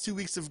the last 2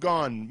 weeks have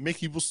gone,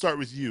 Mickey, we'll start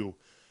with you.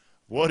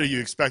 What are you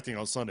expecting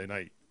on Sunday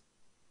night?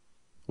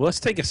 Well, let's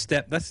take a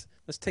step. Let's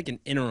take an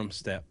interim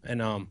step. And,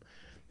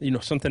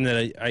 something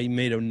that I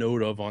made a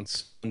note of on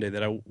Sunday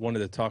that I wanted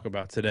to talk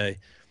about today.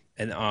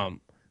 And,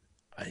 I'm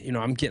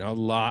getting a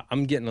lot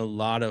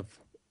of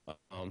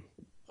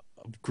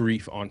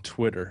grief on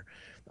Twitter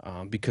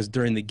because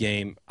during the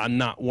game, I'm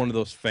not one of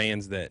those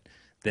fans that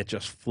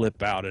just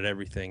flip out at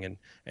everything.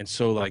 And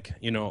so, like,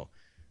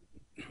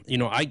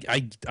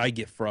 I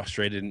get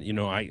frustrated and,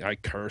 I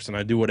curse and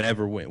I do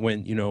whatever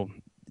when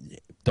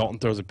Dalton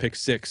throws a pick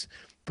six,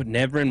 but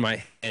never in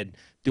my head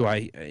do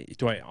I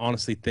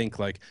honestly think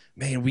like,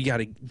 man,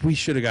 we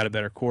should have got a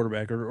better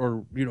quarterback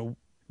or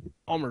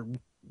Palmer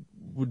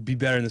would be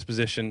better in this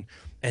position.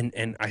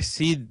 And I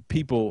see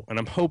people, and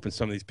I'm hoping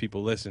some of these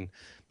people listen.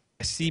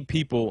 I see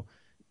people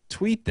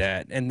tweet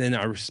that, and then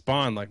I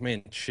respond like,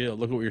 man, chill,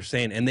 look at what you're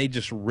saying. And they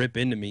just rip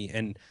into me.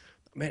 And,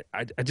 man,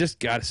 I just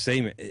got to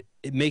say, man,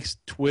 it makes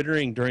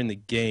twittering during the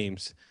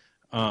games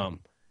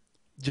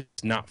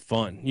just not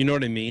fun. You know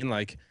what I mean?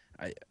 Like,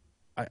 I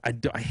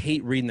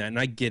hate reading that, and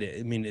I get it.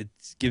 I mean, it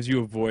gives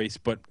you a voice,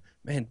 but,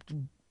 man,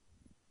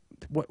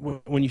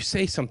 when you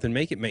say something,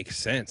 make it make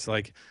sense.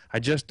 Like, I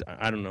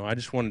don't know. I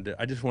just wanted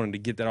to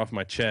get that off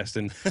my chest.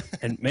 And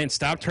man,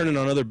 stop turning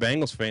on other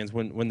Bengals fans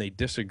when they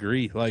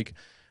disagree. Like,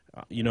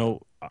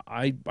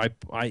 I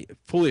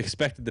fully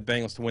expected the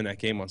Bengals to win that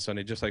game on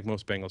Sunday, just like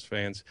most Bengals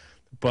fans.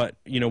 But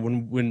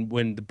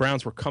when the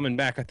Browns were coming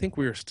back, I think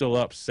we were still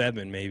up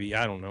 7, maybe.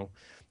 I don't know.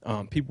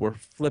 People were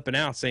flipping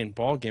out saying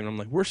ball game. And I'm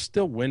like, we're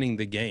still winning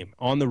the game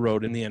on the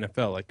road in the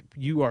NFL. Like,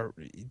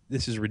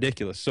 this is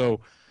ridiculous. So,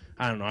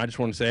 I don't know. I just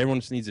want to say everyone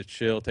just needs to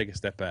chill, take a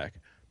step back.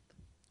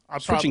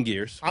 Switching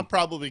gears. I'm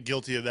probably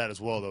guilty of that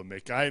as well, though,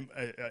 Mick. I'm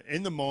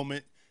in the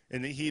moment,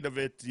 in the heat of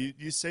it,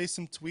 you say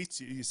some tweets,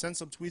 you send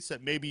some tweets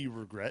that maybe you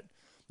regret.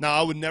 Now,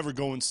 I would never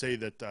go and say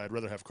that I'd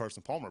rather have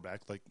Carson Palmer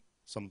back, like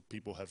some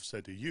people have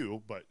said to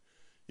you. But,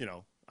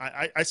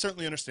 I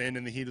certainly understand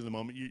in the heat of the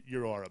moment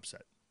you are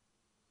upset.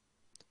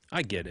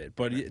 I get it,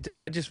 but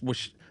I just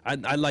wish I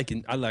like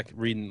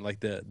reading like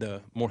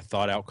the more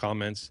thought out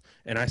comments,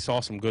 and I saw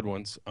some good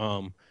ones.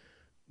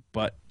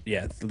 But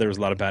yeah, there was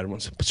a lot of bad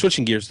ones.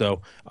 Switching gears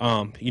though,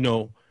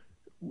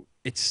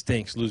 it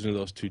stinks losing to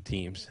those two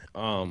teams.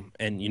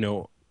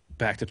 And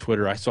back to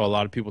Twitter, I saw a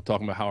lot of people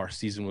talking about how our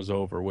season was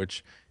over,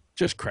 which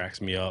just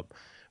cracks me up.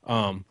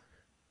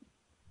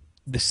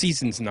 The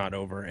season's not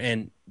over,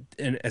 and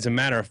as a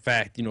matter of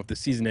fact, if the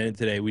season ended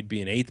today, we'd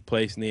be in 8th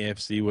place in the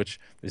AFC, which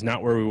is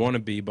not where we want to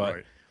be. But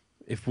Right.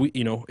 if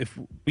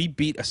we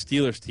beat a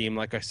Steelers team,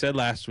 like I said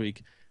last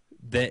week,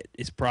 that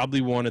is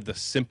probably one of the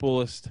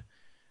simplest,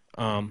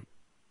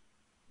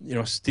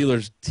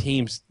 Steelers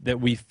teams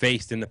that we've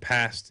faced in the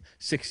past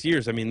 6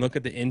 years. I mean, look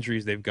at the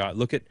injuries they've got.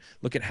 Look at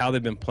how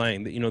they've been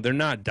playing. They're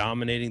not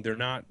dominating. They're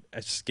not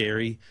as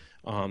scary.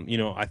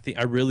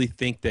 I really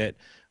think that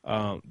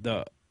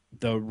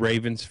the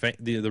Ravens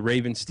the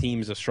Ravens team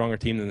is a stronger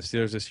team than the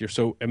Steelers this year.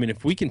 So, I mean,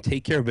 if we can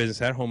take care of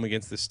business at home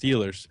against the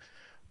Steelers,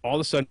 all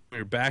of a sudden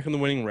we're back in the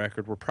winning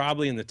record. We're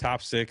probably in the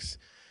top 6,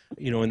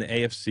 in the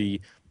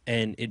AFC,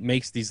 and it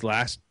makes these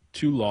last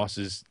 2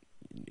 losses,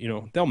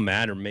 they'll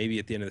matter maybe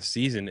at the end of the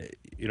season,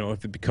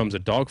 if it becomes a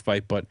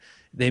dogfight, but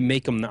they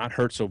make them not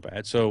hurt so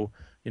bad. So,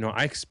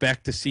 I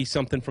expect to see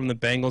something from the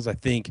Bengals. I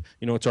think,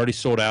 it's already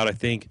sold out. I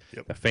think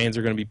the fans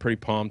are going to be pretty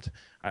pumped.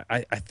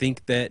 I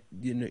think that,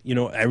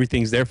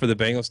 everything's there for the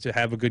Bengals to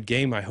have a good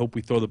game. I hope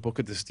we throw the book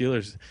at the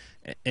Steelers.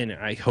 And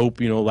I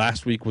hope,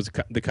 last week was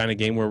the kind of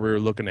game where we were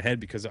looking ahead,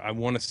 because I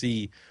want to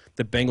see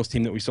the Bengals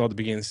team that we saw at the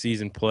beginning of the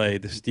season play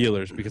the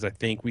Steelers, because I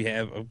think we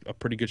have a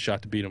pretty good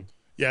shot to beat them.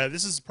 Yeah,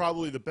 this is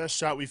probably the best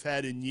shot we've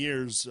had in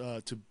years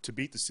to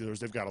beat the Steelers.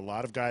 They've got a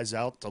lot of guys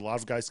out, a lot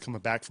of guys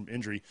coming back from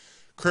injury.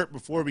 Kurt,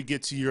 before we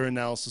get to your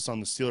analysis on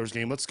the Steelers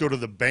game, let's go to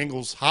the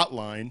Bengals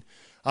hotline.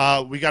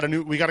 We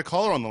got a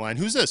caller on the line.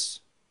 Who's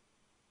this?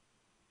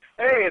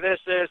 Hey, this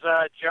is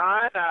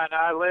John, and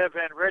I live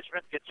in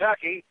Richmond,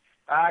 Kentucky.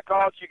 I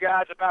called you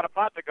guys about a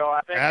month ago.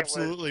 I think.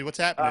 Absolutely. What's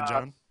happening,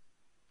 John?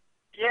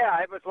 Yeah,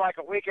 it was like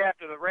a week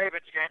after the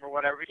Ravens game or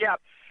whatever. Yeah,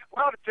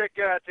 well, to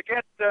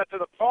get to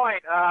the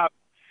point, the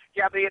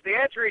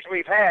injuries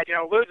we've had,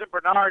 losing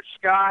Bernard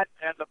Scott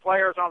and the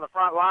players on the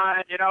front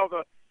line,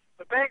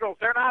 the Bengals,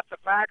 they're not the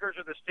Packers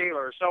or the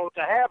Steelers. So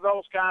to have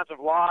those kinds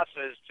of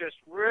losses just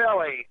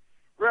really,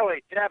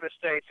 really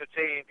devastates a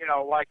team,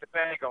 like the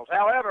Bengals.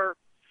 However,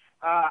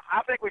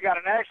 I think we got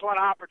an excellent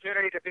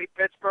opportunity to beat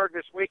Pittsburgh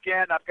this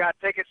weekend. I've got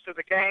tickets to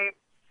the game.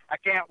 I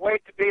can't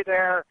wait to be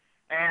there,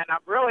 and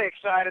I'm really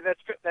excited that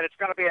it's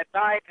going to be at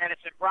night and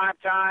it's in prime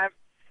time.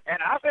 And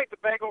I think the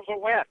Bengals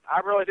will win. I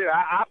really do.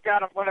 I've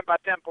got them winning by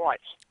 10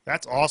 points.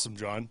 That's awesome,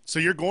 John. So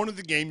you're going to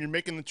the game. You're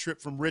making the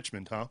trip from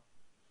Richmond, huh?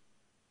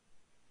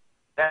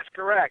 That's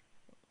correct.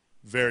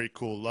 Very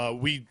cool.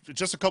 We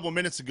just a couple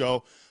minutes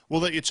ago,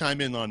 we'll let you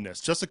chime in on this.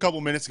 Just a couple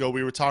minutes ago,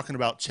 we were talking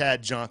about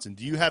Chad Johnson.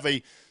 Do you have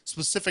a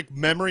specific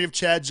memory of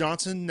Chad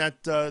Johnson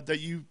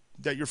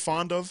that you're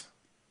fond of?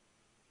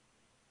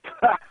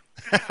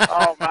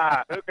 Oh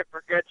my! Who could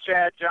forget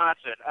Chad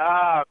Johnson?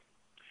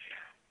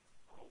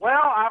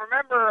 Well, I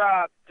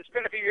remember it's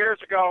been a few years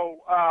ago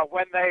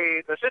when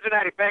the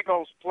Cincinnati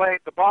Bengals played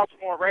the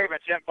Baltimore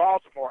Ravens in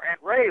Baltimore, and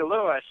Ray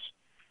Lewis.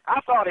 I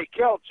thought he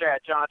killed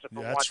Chad Johnson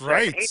for one second.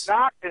 Right. He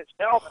knocked his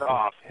helmet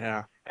off.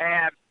 Yeah.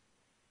 And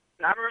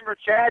I remember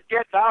Chad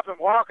getting up and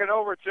walking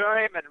over to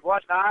him and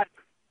whatnot.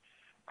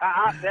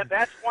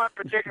 That's one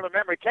particular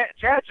memory.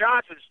 Chad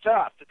Johnson's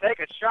tough. To take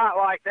a shot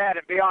like that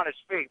and be on his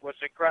feet was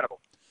incredible.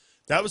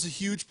 That was a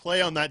huge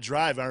play on that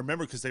drive. I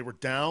remember because they were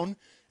down.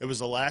 It was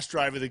the last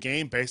drive of the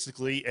game,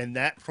 basically, and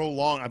that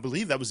prolonged. I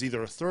believe that was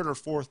either a 3rd or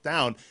 4th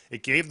down.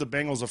 It gave the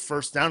Bengals a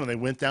first down, and they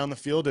went down the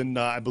field, and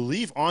I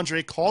believe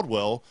Andre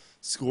Caldwell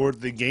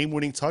scored the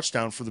game-winning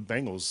touchdown for the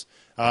Bengals.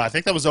 I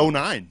think that was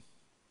 2009.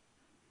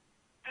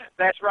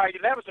 That's right.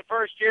 That was the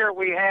first year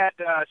we had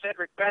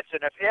Cedric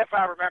Benson, if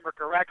I remember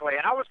correctly.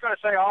 And I was going to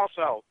say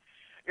also,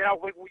 you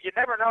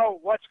never know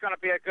what's going to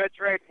be a good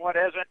trade and what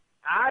isn't.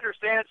 I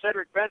understand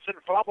Cedric Benson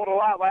fumbled a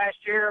lot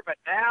last year, but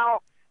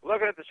now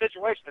looking at the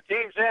situation the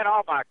team's in,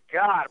 oh, my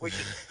God, we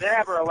should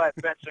never let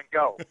Benson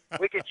go.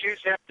 We could use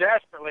him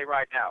desperately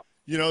right now.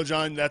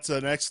 John, that's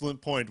an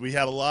excellent point. We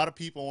had a lot of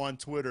people on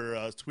Twitter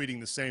tweeting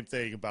the same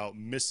thing about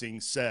missing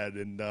Ced,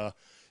 and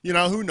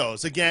who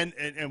knows? Again,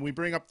 and we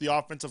bring up the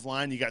offensive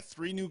line. You got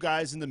 3 new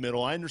guys in the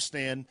middle. I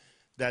understand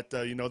that,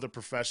 they're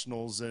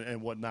professionals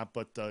and whatnot,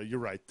 but you're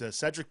right.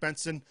 Cedric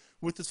Benson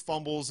with his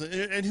fumbles,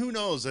 and who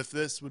knows if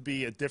this would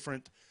be a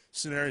different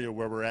scenario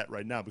where we're at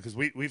right now, because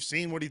we've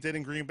seen what he did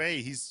in Green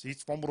Bay.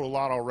 He's fumbled a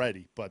lot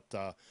already. But,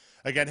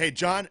 again, hey,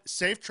 John,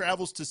 safe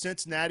travels to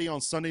Cincinnati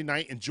on Sunday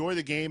night. Enjoy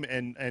the game,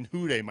 and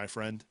Who-Dey, my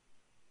friend.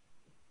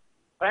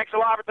 Thanks a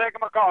lot for taking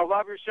my call.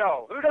 Love your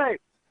show. Who-Dey.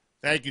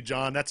 Thank you,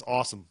 John. That's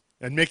awesome.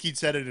 And Mickey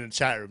said it in the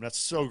chat room. That's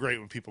so great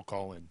when people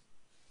call in.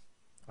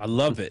 I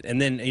love it.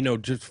 And then,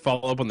 just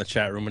follow up on the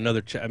chat room.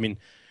 Another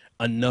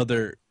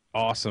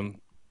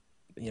awesome,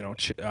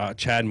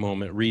 Chad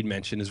moment Reed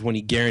mentioned is when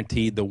he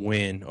guaranteed the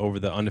win over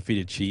the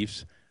undefeated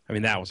Chiefs.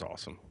 That was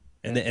awesome.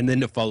 And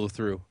then to follow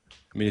through.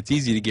 It's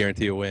easy to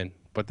guarantee a win,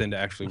 but then to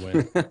actually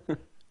win. Do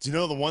you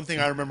know the one thing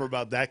I remember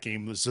about that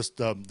game was just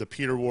the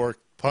Peter Warrick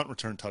punt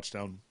return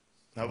touchdown?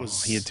 That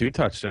was He had 2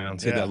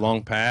 touchdowns. He had Yeah. that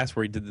long pass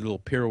where he did the little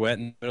pirouette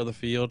in the middle of the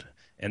field,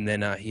 and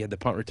then he had the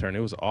punt return. It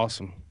was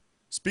awesome.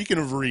 Speaking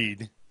of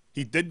Reed,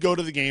 he did go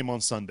to the game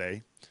on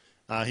Sunday.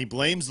 He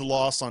blames the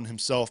loss on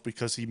himself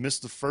because he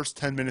missed the first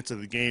 10 minutes of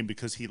the game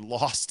because he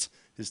lost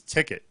his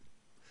ticket.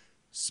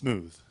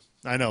 Smooth.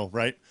 I know,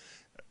 right?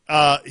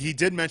 He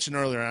did mention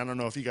earlier, I don't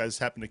know if you guys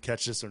happen to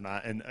catch this or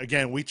not, and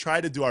again, we try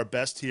to do our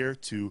best here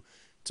to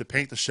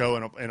paint the show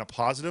in a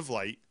positive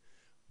light,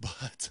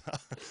 but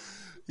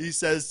he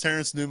says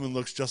Terrence Newman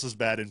looks just as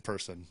bad in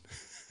person.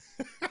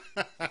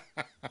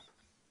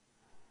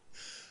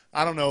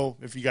 I don't know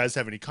if you guys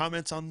have any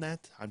comments on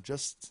that. I'm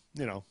just,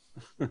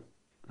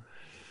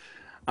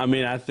 I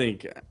mean, I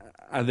think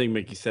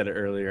Mickey said it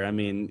earlier. I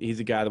mean, he's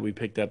a guy that we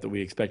picked up that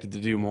we expected to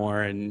do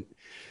more, and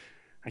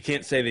I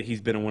can't say that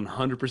he's been a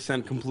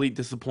 100% complete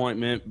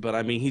disappointment, but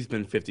I mean, he's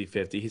been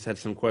 50-50. He's had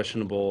some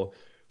questionable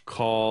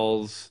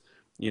calls,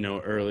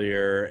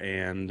 earlier,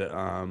 and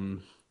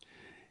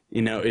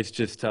it's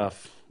just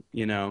tough,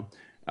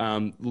 I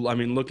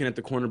mean, looking at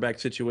the cornerback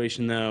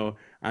situation, though,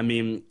 I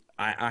mean,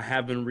 I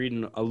have been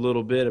reading a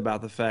little bit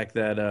about the fact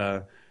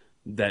that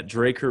that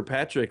Drake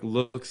Kirkpatrick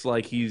looks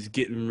like he's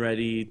getting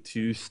ready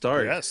to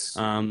start. Yes.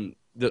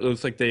 It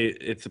looks like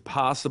it's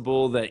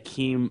possible that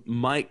he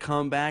might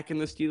come back in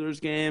the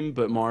Steelers game,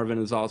 but Marvin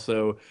is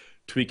also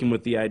tweaking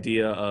with the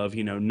idea of,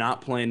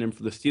 not playing him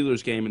for the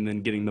Steelers game and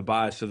then getting the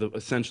bye. So that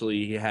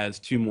essentially he has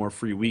 2 more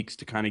free weeks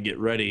to kind of get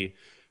ready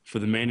for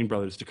the Manning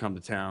brothers to come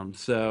to town.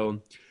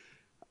 So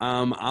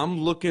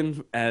I'm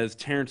looking as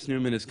Terrence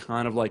Newman is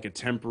kind of like a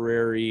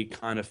temporary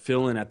kind of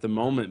fill-in at the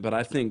moment, but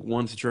I think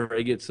once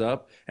Dre gets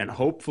up and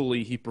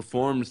hopefully he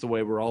performs the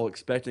way we're all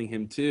expecting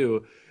him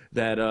to,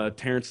 that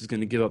Terrence is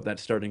going to give up that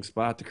starting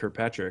spot to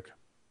Kirkpatrick.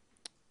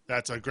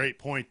 That's a great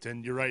point,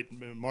 and you're right.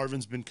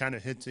 Marvin's been kind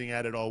of hinting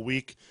at it all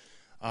week.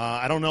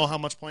 I don't know how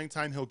much playing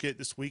time he'll get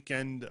this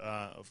weekend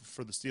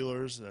for the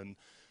Steelers, and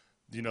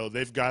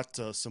they've got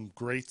some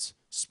great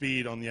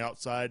speed on the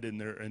outside in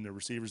their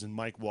receivers in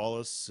Mike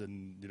Wallace,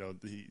 and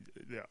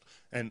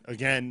and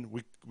again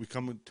we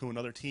come to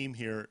another team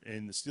here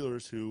in the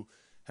Steelers who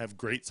have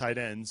great tight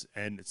ends,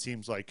 and it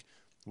seems like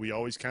we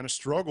always kind of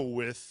struggle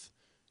with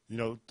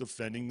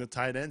defending the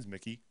tight ends,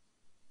 Mickey.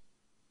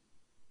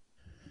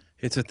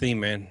 It's a theme,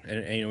 man,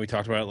 and we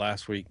talked about it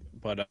last week,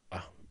 but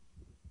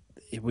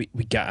we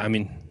got. I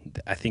mean,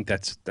 I think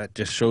that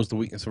just shows the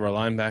weakness of our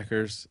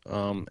linebackers.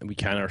 And we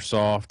kind of are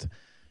soft.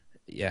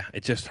 Yeah,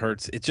 it just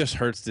hurts. It just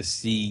hurts to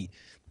see,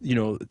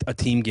 a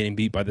team getting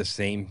beat by the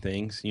same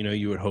things.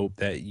 You would hope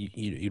that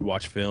you'd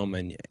watch film,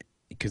 and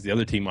because the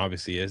other team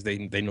obviously is, they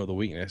know the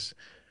weakness,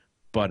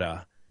 but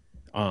I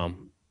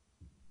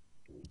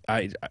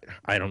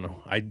don't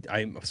know.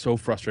 I'm so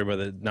frustrated by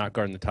the not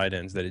guarding the tight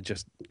ends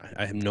that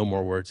I have no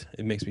more words.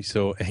 It makes me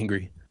so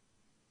angry.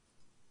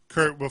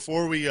 Kurt,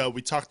 before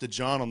we talked to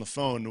John on the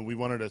phone, we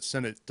wanted to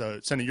send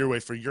it your way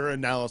for your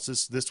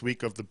analysis this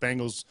week of the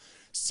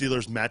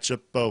Bengals-Steelers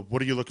matchup.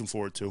 What are you looking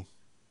forward to?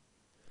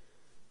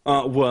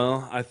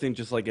 Well, I think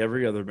just like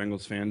every other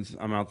Bengals fans,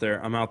 I'm out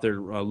there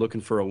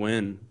looking for a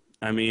win.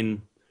 I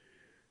mean,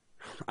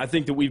 I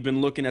think that we've been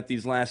looking at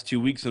these last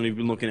 2 weeks, and we've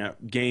been looking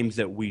at games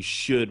that we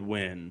should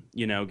win,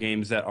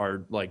 games that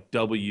are like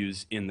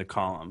W's in the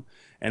column.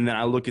 And then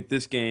I look at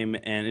this game,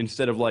 and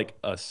instead of like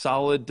a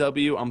solid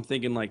W, I'm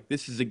thinking like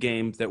this is a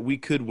game that we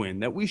could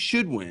win, that we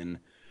should win.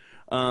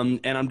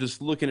 And I'm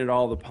just looking at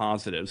all the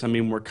positives. I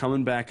mean, we're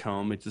coming back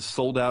home. It's a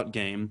sold-out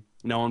game.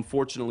 Now,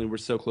 unfortunately, we're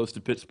so close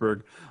to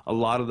Pittsburgh. A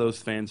lot of those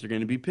fans are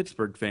going to be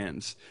Pittsburgh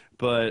fans.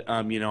 But,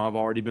 I've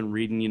already been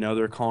reading,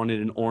 they're calling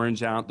it an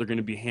orange out. They're going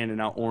to be handing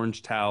out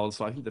orange towels.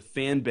 So I think the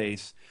fan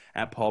base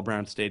at Paul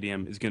Brown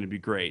Stadium is going to be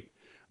great.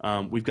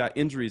 We've got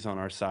injuries on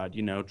our side.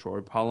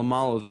 Troy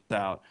Polamalu's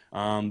out.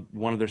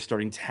 One of their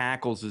starting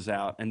tackles is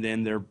out. And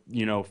then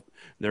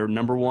their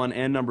number 1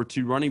 and number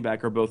 2 running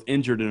back are both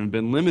injured and have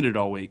been limited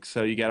all week.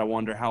 So you got to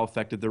wonder how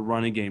effective their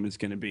running game is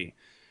going to be.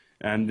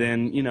 And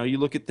then, you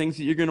look at things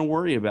that you're going to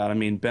worry about. I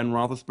mean, Ben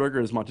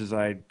Roethlisberger, as much as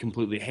I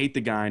completely hate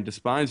the guy and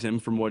despise him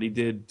from what he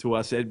did to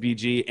us at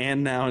BG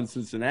and now in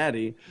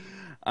Cincinnati,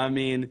 I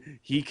mean,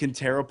 he can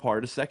tear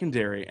apart a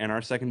secondary, and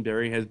our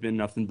secondary has been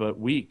nothing but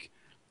weak.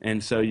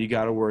 And so you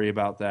got to worry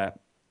about that.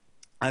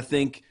 I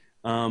think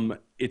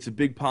it's a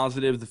big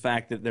positive, the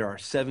fact that there are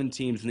 7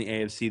 teams in the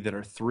AFC that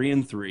are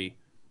 3-3.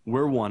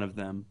 We're one of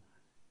them.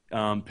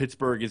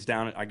 Pittsburgh is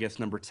down at, I guess,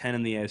 number 10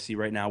 in the AFC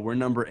right now. We're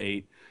number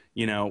 8.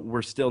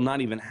 We're still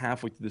not even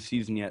halfway through the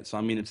season yet. So,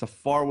 I mean, it's a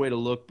far way to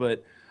look,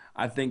 but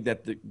I think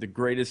that the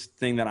greatest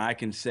thing that I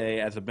can say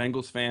as a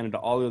Bengals fan and to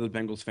all the other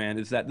Bengals fans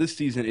is that this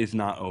season is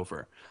not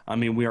over. I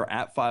mean, we are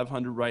at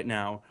 500 right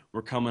now.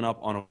 We're coming up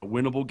on a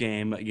winnable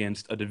game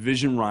against a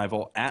division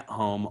rival at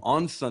home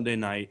on Sunday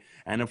night.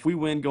 And if we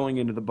win going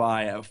into the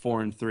bye at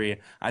 4-3,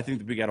 I think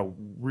that we got a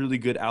really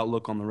good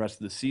outlook on the rest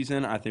of the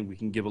season. I think we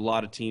can give a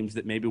lot of teams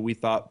that maybe we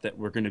thought that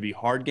were going to be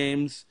hard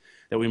games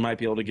that we might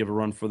be able to give a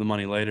run for the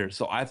money later.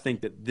 So I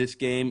think that this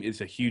game is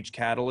a huge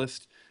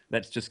catalyst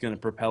that's just going to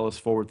propel us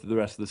forward through the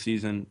rest of the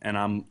season, and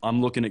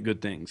I'm looking at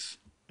good things.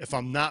 if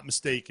I'm not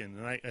mistaken,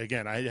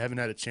 and I haven't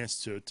had a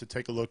chance to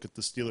take a look at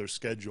the Steelers'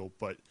 schedule,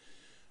 but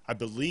I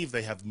believe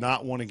they have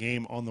not won a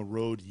game on the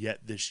road yet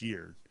this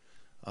year.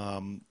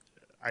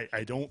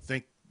 I don't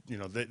think,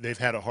 they've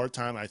had a hard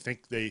time. I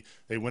think they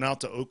went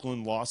out to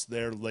Oakland, lost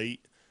there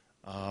late.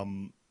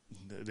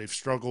 They've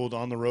struggled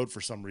on the road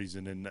for some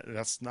reason, and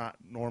that's not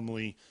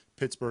normally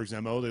Pittsburgh's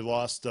MO. They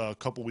lost a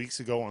couple weeks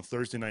ago on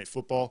Thursday Night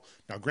Football.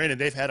 Now, granted,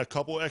 they've had a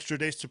couple extra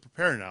days to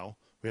prepare now.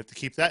 We have to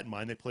keep that in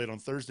mind. They played on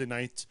Thursday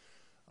night.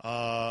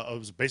 It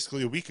was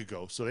basically a week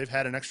ago. So they've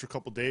had an extra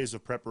couple days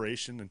of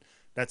preparation, and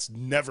that's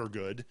never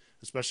good,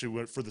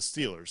 especially for the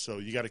Steelers. So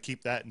you got to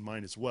keep that in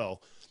mind as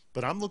well.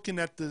 But I'm looking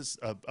at this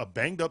a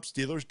banged-up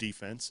Steelers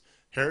defense.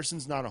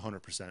 Harrison's not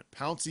 100%.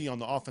 Pouncey on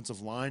the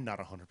offensive line, not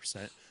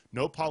 100%.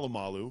 No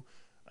Palomalu.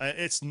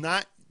 It's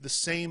not the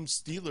same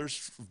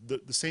Steelers,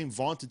 the same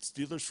vaunted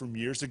Steelers from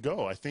years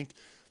ago. I think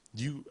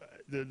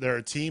there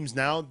are teams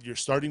now you're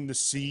starting to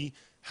see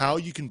how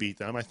you can beat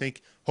them. I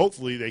think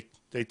hopefully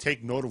they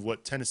take note of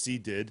what Tennessee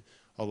did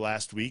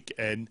last week,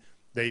 and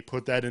they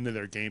put that into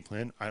their game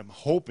plan. I'm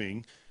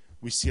hoping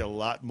we see a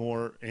lot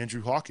more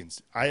Andrew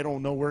Hawkins. I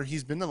don't know where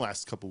he's been the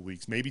last couple of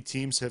weeks. Maybe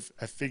teams have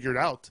figured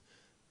out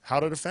how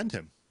to defend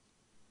him.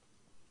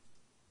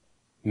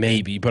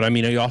 Maybe, but I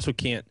mean, you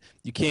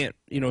can't,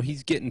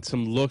 he's getting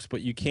some looks,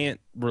 but you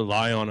can't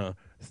rely on a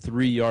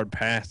 3-yard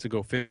pass to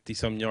go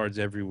 50-some yards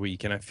every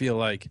week. And I feel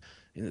like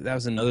that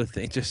was another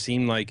thing. It just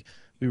seemed like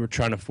we were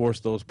trying to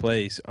force those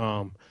plays.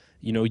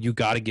 You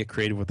got to get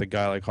creative with a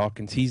guy like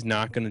Hawkins. He's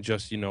not going to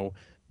just,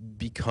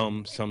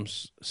 become some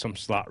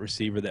slot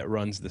receiver that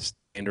runs the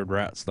standard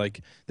routes.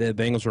 Like the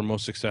Bengals were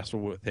most successful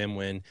with him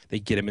when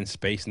they get him in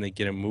space and they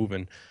get him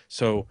moving.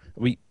 So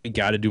we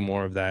got to do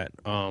more of that.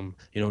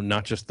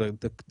 Not just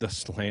the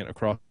slant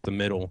across the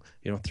middle,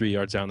 3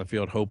 yards down the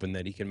field, hoping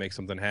that he can make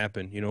something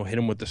happen. Hit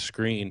him with the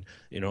screen.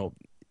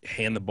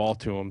 Hand the ball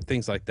to him,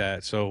 things like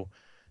that. So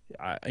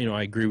I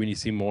agree we need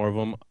to see more of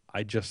him.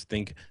 I just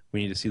think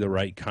we need to see the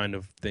right kind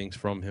of things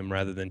from him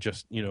rather than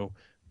just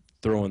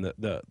throwing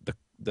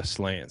the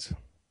slants.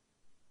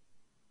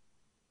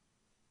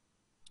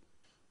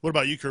 What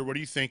about you, Kurt? What do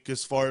you think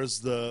as far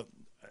as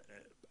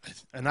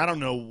and I don't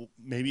know,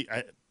 maybe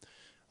a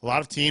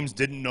lot of teams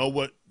didn't know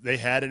what they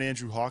had in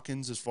Andrew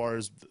Hawkins as far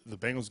as the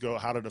Bengals go,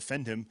 how to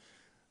defend him.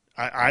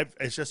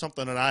 It's just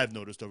something that I've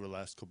noticed over the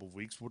last couple of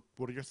weeks.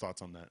 What are your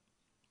thoughts on that?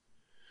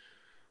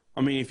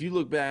 I mean, if you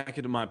look back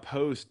into my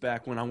post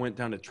back when I went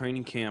down to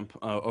training camp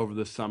over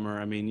the summer,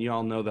 I mean, you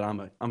all know that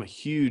I'm a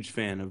huge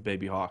fan of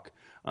Baby Hawk.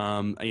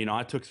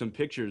 I took some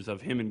pictures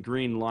of him and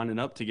Green lining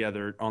up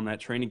together on that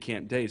training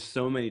camp day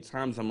so many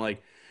times. I'm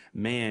like,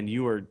 man,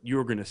 you are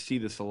going to see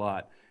this a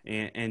lot,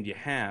 and you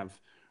have.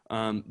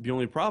 The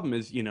only problem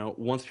is,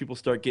 once people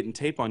start getting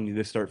tape on you,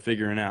 they start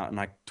figuring out. And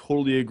I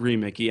totally agree,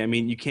 Mickey. I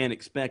mean, you can't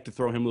expect to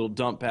throw him little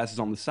dump passes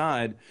on the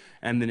side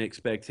and then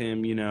expect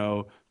him,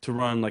 to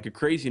run like a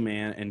crazy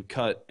man and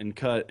cut and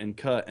cut and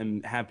cut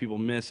and have people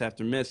miss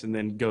after miss and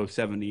then go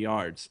 70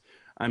 yards.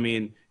 I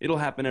mean, it'll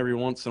happen every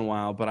once in a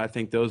while, but I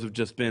think those have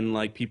just been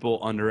like people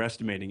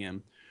underestimating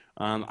him.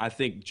 I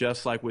think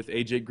just like with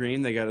A.J.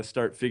 Green, they got to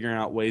start figuring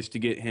out ways to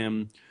get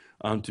him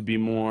to be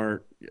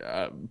more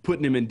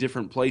putting him in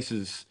different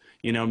places.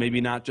 Maybe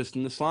not just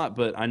in the slot,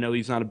 but I know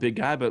he's not a big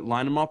guy, but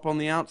line him up on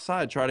the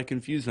outside, try to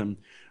confuse him.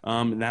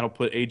 And that'll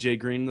put A.J.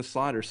 Green in the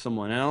slot or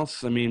someone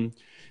else. I mean,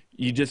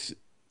 you just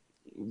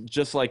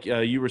like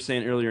you were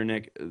saying earlier,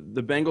 Nick,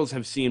 the Bengals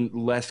have seemed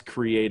less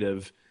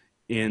creative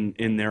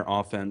in their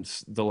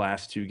offense the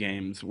last two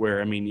games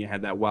where, I mean, you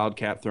had that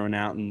wildcat thrown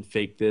out and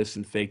fake this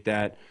and fake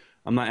that.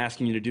 I'm not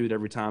asking you to do it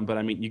every time, but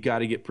I mean, you got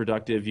to get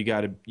productive.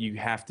 You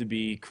have to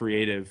be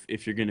creative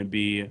if you're going to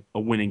be a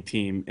winning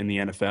team in the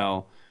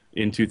NFL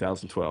in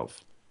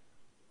 2012.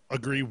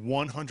 Agree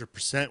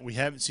 100%. We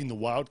haven't seen the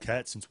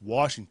Wildcat since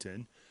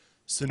Washington.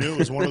 Sanu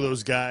is one of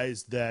those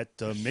guys that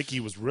Mickey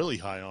was really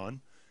high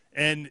on,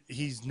 and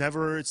he's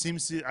never,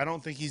 I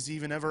don't think he's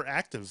even ever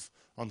active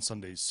on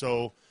Sundays.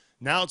 So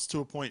now it's to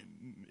a point,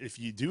 if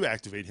you do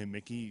activate him,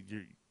 Mickey,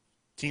 your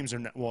teams are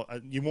not, well,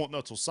 you won't know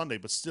until Sunday,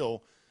 but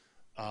still,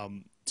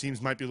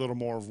 teams might be a little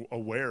more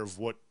aware of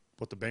what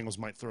the Bengals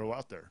might throw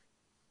out there.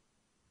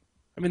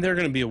 I mean, they're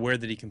going to be aware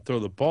that he can throw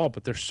the ball,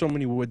 but there's so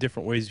many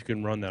different ways you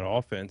can run that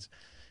offense.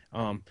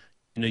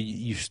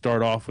 You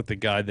start off with the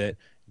guy that,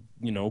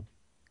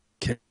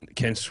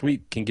 can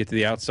sweep, can get to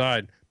the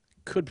outside,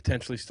 could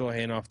potentially still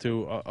hand off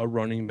to a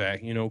running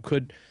back,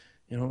 could,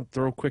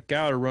 throw a quick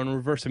out or run a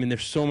reverse. I mean,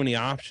 there's so many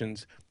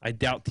options. I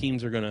doubt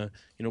teams are going to,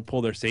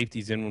 pull their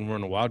safeties in when we're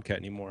in a Wildcat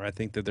anymore. I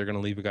think that they're going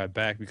to leave a guy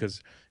back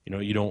because,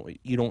 you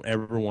don't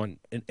ever want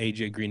an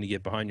A.J. Green to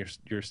get behind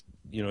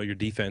your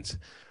defense.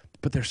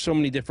 But there's so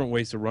many different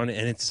ways to run it,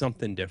 and it's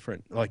something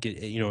different. Like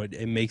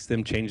it makes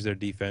them change their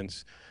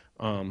defense.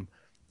 What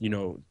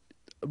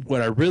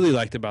I really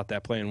liked about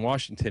that play in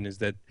Washington is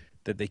that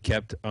they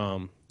kept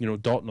Dalton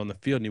on the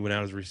field and he went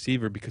out as a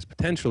receiver because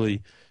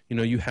potentially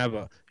you have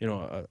a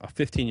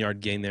 15-yard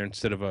gain there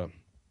instead of a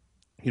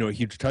a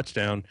huge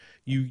touchdown,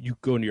 you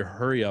go into your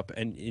hurry up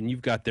and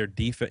you've got their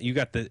defense, you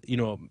got the,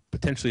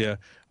 potentially a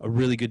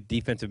really good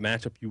defensive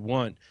matchup you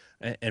want.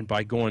 And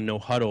by going no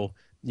huddle,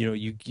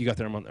 you got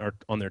them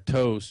on their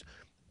toes.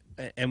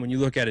 And when you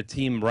look at a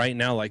team right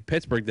now like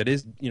Pittsburgh that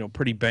is,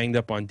 pretty banged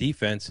up on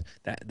defense,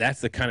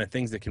 that's the kind of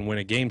things that can win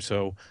a game.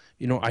 So,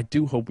 I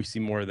do hope we see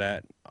more of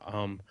that.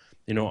 I'm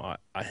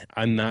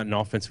not an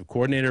offensive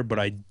coordinator, but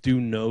I do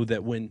know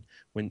that when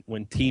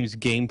teams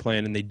game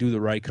plan and they do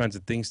the right kinds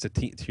of things to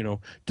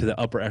the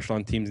upper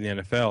echelon teams in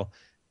the NFL,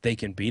 they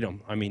can beat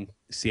them. I mean,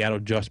 Seattle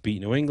just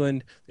beat New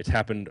England. It's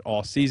happened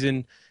all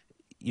season.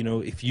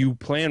 If you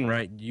plan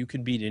right, you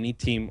can beat any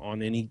team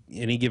on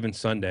any given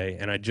Sunday.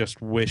 And I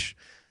just wish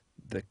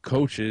the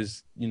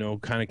coaches,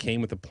 kind of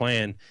came with a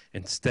plan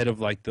instead of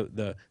like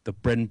the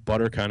bread and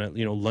butter kind of,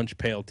 lunch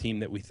pail team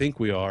that we think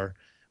we are.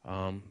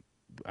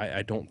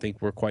 I don't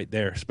think we're quite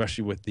there,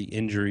 especially with the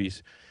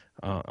injuries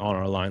on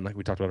our line, like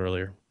we talked about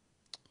earlier.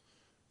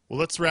 Well,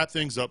 let's wrap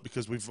things up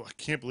because I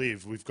can't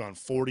believe we've gone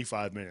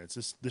 45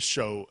 minutes. This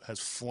show has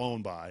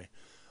flown by.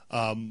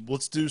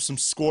 Let's do some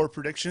score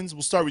predictions.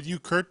 We'll start with you,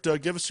 Kurt.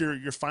 Give us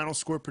your final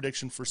score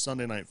prediction for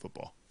Sunday Night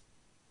Football.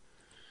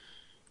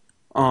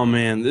 Oh,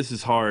 man, this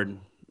is hard.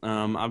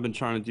 I've been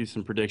trying to do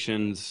some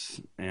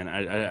predictions, and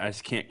I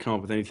just can't come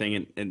up with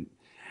anything.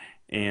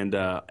 And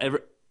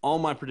all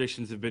my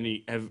predictions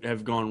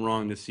have gone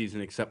wrong this season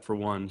except for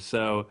one.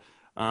 So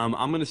I'm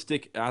going to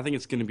stick – I think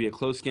it's going to be a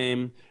close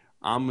game.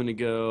 I'm going to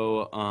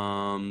go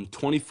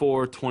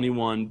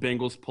 24-21.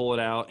 Bengals pull it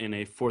out in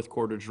a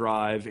fourth-quarter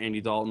drive.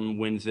 Andy Dalton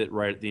wins it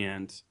right at the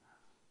end.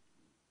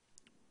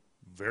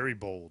 Very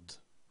bold.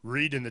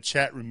 Reed in the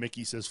chat room,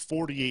 Mickey says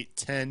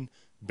 48-10.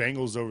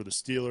 Bengals over the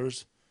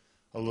Steelers,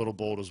 a little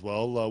bold as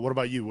well. What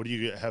about you? What do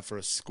you have for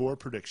a score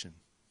prediction?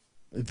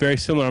 Very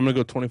similar. I'm going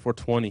to go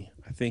 24-20.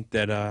 I think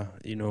that,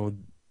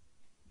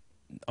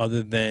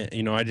 other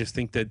than, I just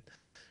think that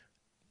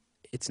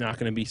it's not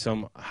going to be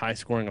some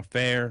high-scoring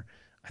affair.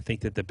 I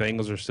think that the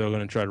Bengals are still going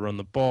to try to run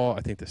the ball.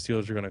 I think the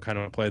Steelers are going to kind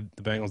of play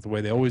the Bengals the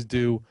way they always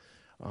do.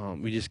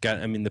 We just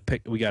got,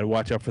 we got to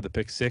watch out for the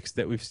pick six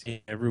that we've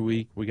seen every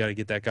week. We got to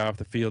get that guy off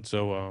the field.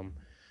 So,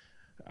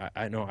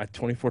 I know at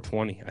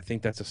 24-20, I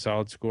think that's a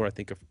solid score. I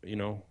think a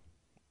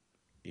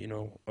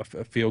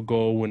field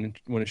goal when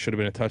it should have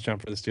been a touchdown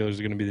for the Steelers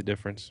is going to be the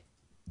difference.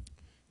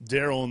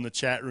 Daryl in the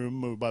chat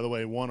room, who, by the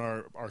way, won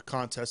our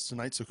contest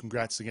tonight, so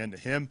congrats again to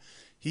him.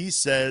 He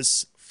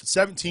says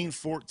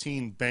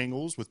 17-14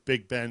 Bengals with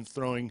Big Ben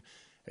throwing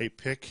a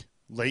pick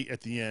late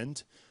at the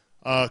end.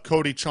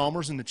 Cody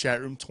Chalmers in the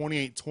chat room,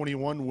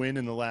 28-21 win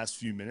in the last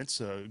few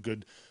minutes.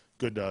 Good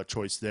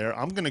choice there.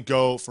 I'm going to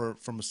go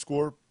from a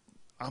score.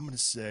 I'm going to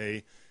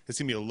say it's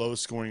going to be a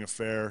low-scoring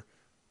affair.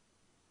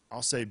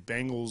 I'll say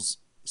Bengals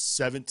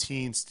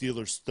 17,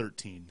 Steelers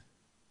 13.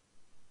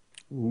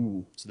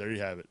 Ooh. So there you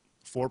have it.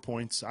 4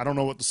 points. I don't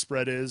know what the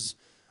spread is.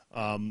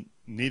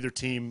 Neither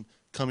team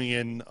coming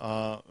in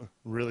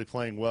really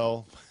playing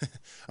well.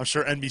 I'm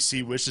sure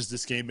NBC wishes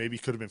this game maybe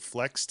could have been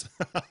flexed.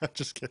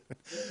 Just kidding.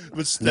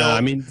 But still, no,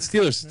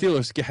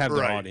 Steelers have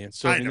their audience,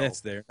 so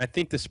that's there. I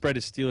think the spread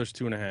is Steelers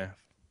 2.5.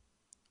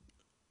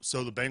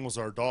 So the Bengals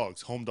are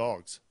dogs, home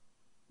dogs.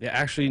 Yeah,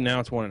 actually now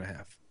it's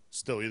 1.5.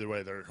 Still, either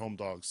way, they're home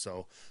dogs.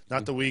 So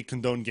not that we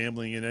condone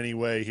gambling in any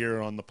way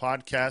here on the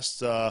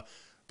podcast,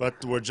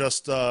 but we're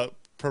just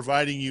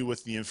providing you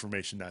with the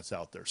information that's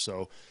out there.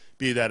 So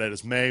be that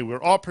as may,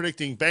 we're all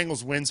predicting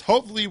Bengals wins.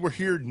 Hopefully we're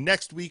here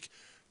next week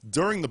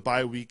during the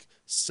bye week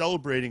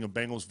celebrating a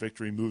Bengals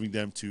victory, moving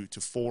them to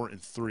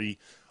 4-3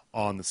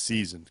 on the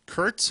season.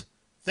 Kurt,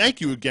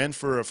 thank you again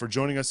for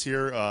joining us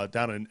here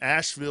down in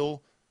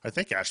Asheville. I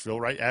think Asheville,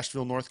 right?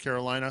 Asheville, North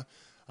Carolina.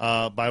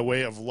 By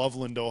way of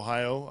Loveland,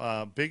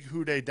 Ohio. Big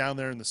Who-Dey down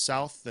there in the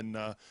south, and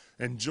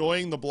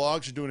enjoying the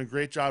blogs. You're doing a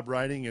great job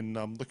writing, and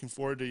I'm looking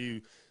forward to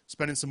you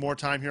spending some more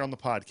time here on the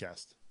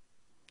podcast.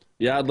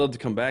 Yeah, I'd love to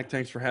come back.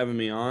 Thanks for having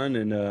me on,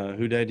 and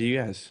Who-Dey to you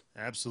guys.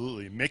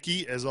 Absolutely.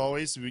 Mickey, as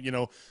always,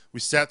 we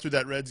sat through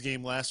that Reds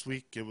game last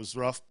week. It was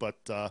rough, but,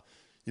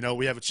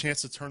 we have a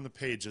chance to turn the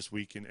page this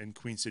week in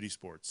Queen City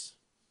sports.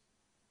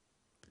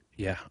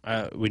 Yeah,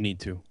 we need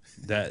to.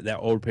 That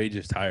old page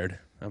is tired.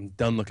 I'm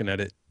done looking at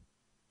it.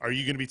 Are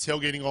you going to be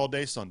tailgating all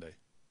day Sunday?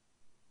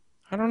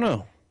 I don't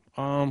know.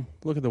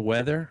 Look at the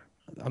weather.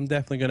 I'm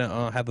definitely going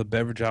to have a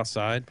beverage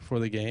outside before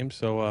the game,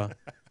 so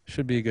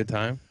should be a good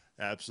time.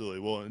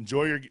 Absolutely. Well,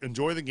 enjoy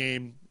the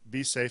game.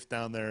 Be safe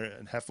down there,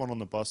 and have fun on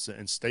the bus,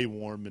 and stay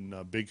warm in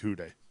Big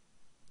Who-Dey.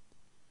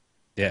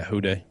 Yeah,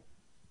 Who-Dey.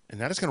 And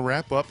that is going to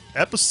wrap up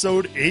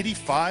episode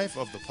 85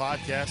 of the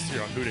podcast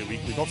here on Who-Dey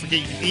Weekly. Don't forget,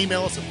 you can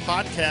email us at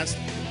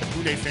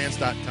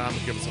podcast@whodayfans.com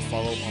and give us a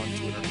follow on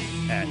Twitter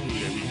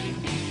 @Who-Dey Weekly.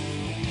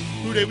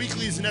 Who-Dey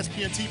Weekly is an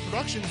SPNT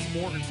production. For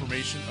more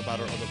information about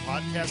our other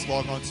podcasts,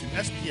 log on to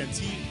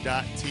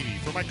spnt.tv.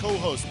 For my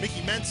co-host,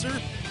 Mickey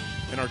Menser,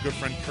 and our good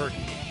friend Kurt,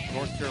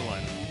 North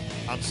Carolina,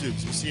 I'm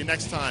Soups. We'll see you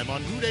next time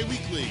on Who-Dey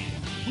Weekly.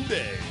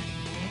 Who-Dey.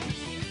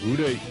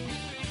 Who-Dey.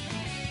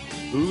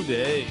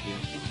 Who-Dey.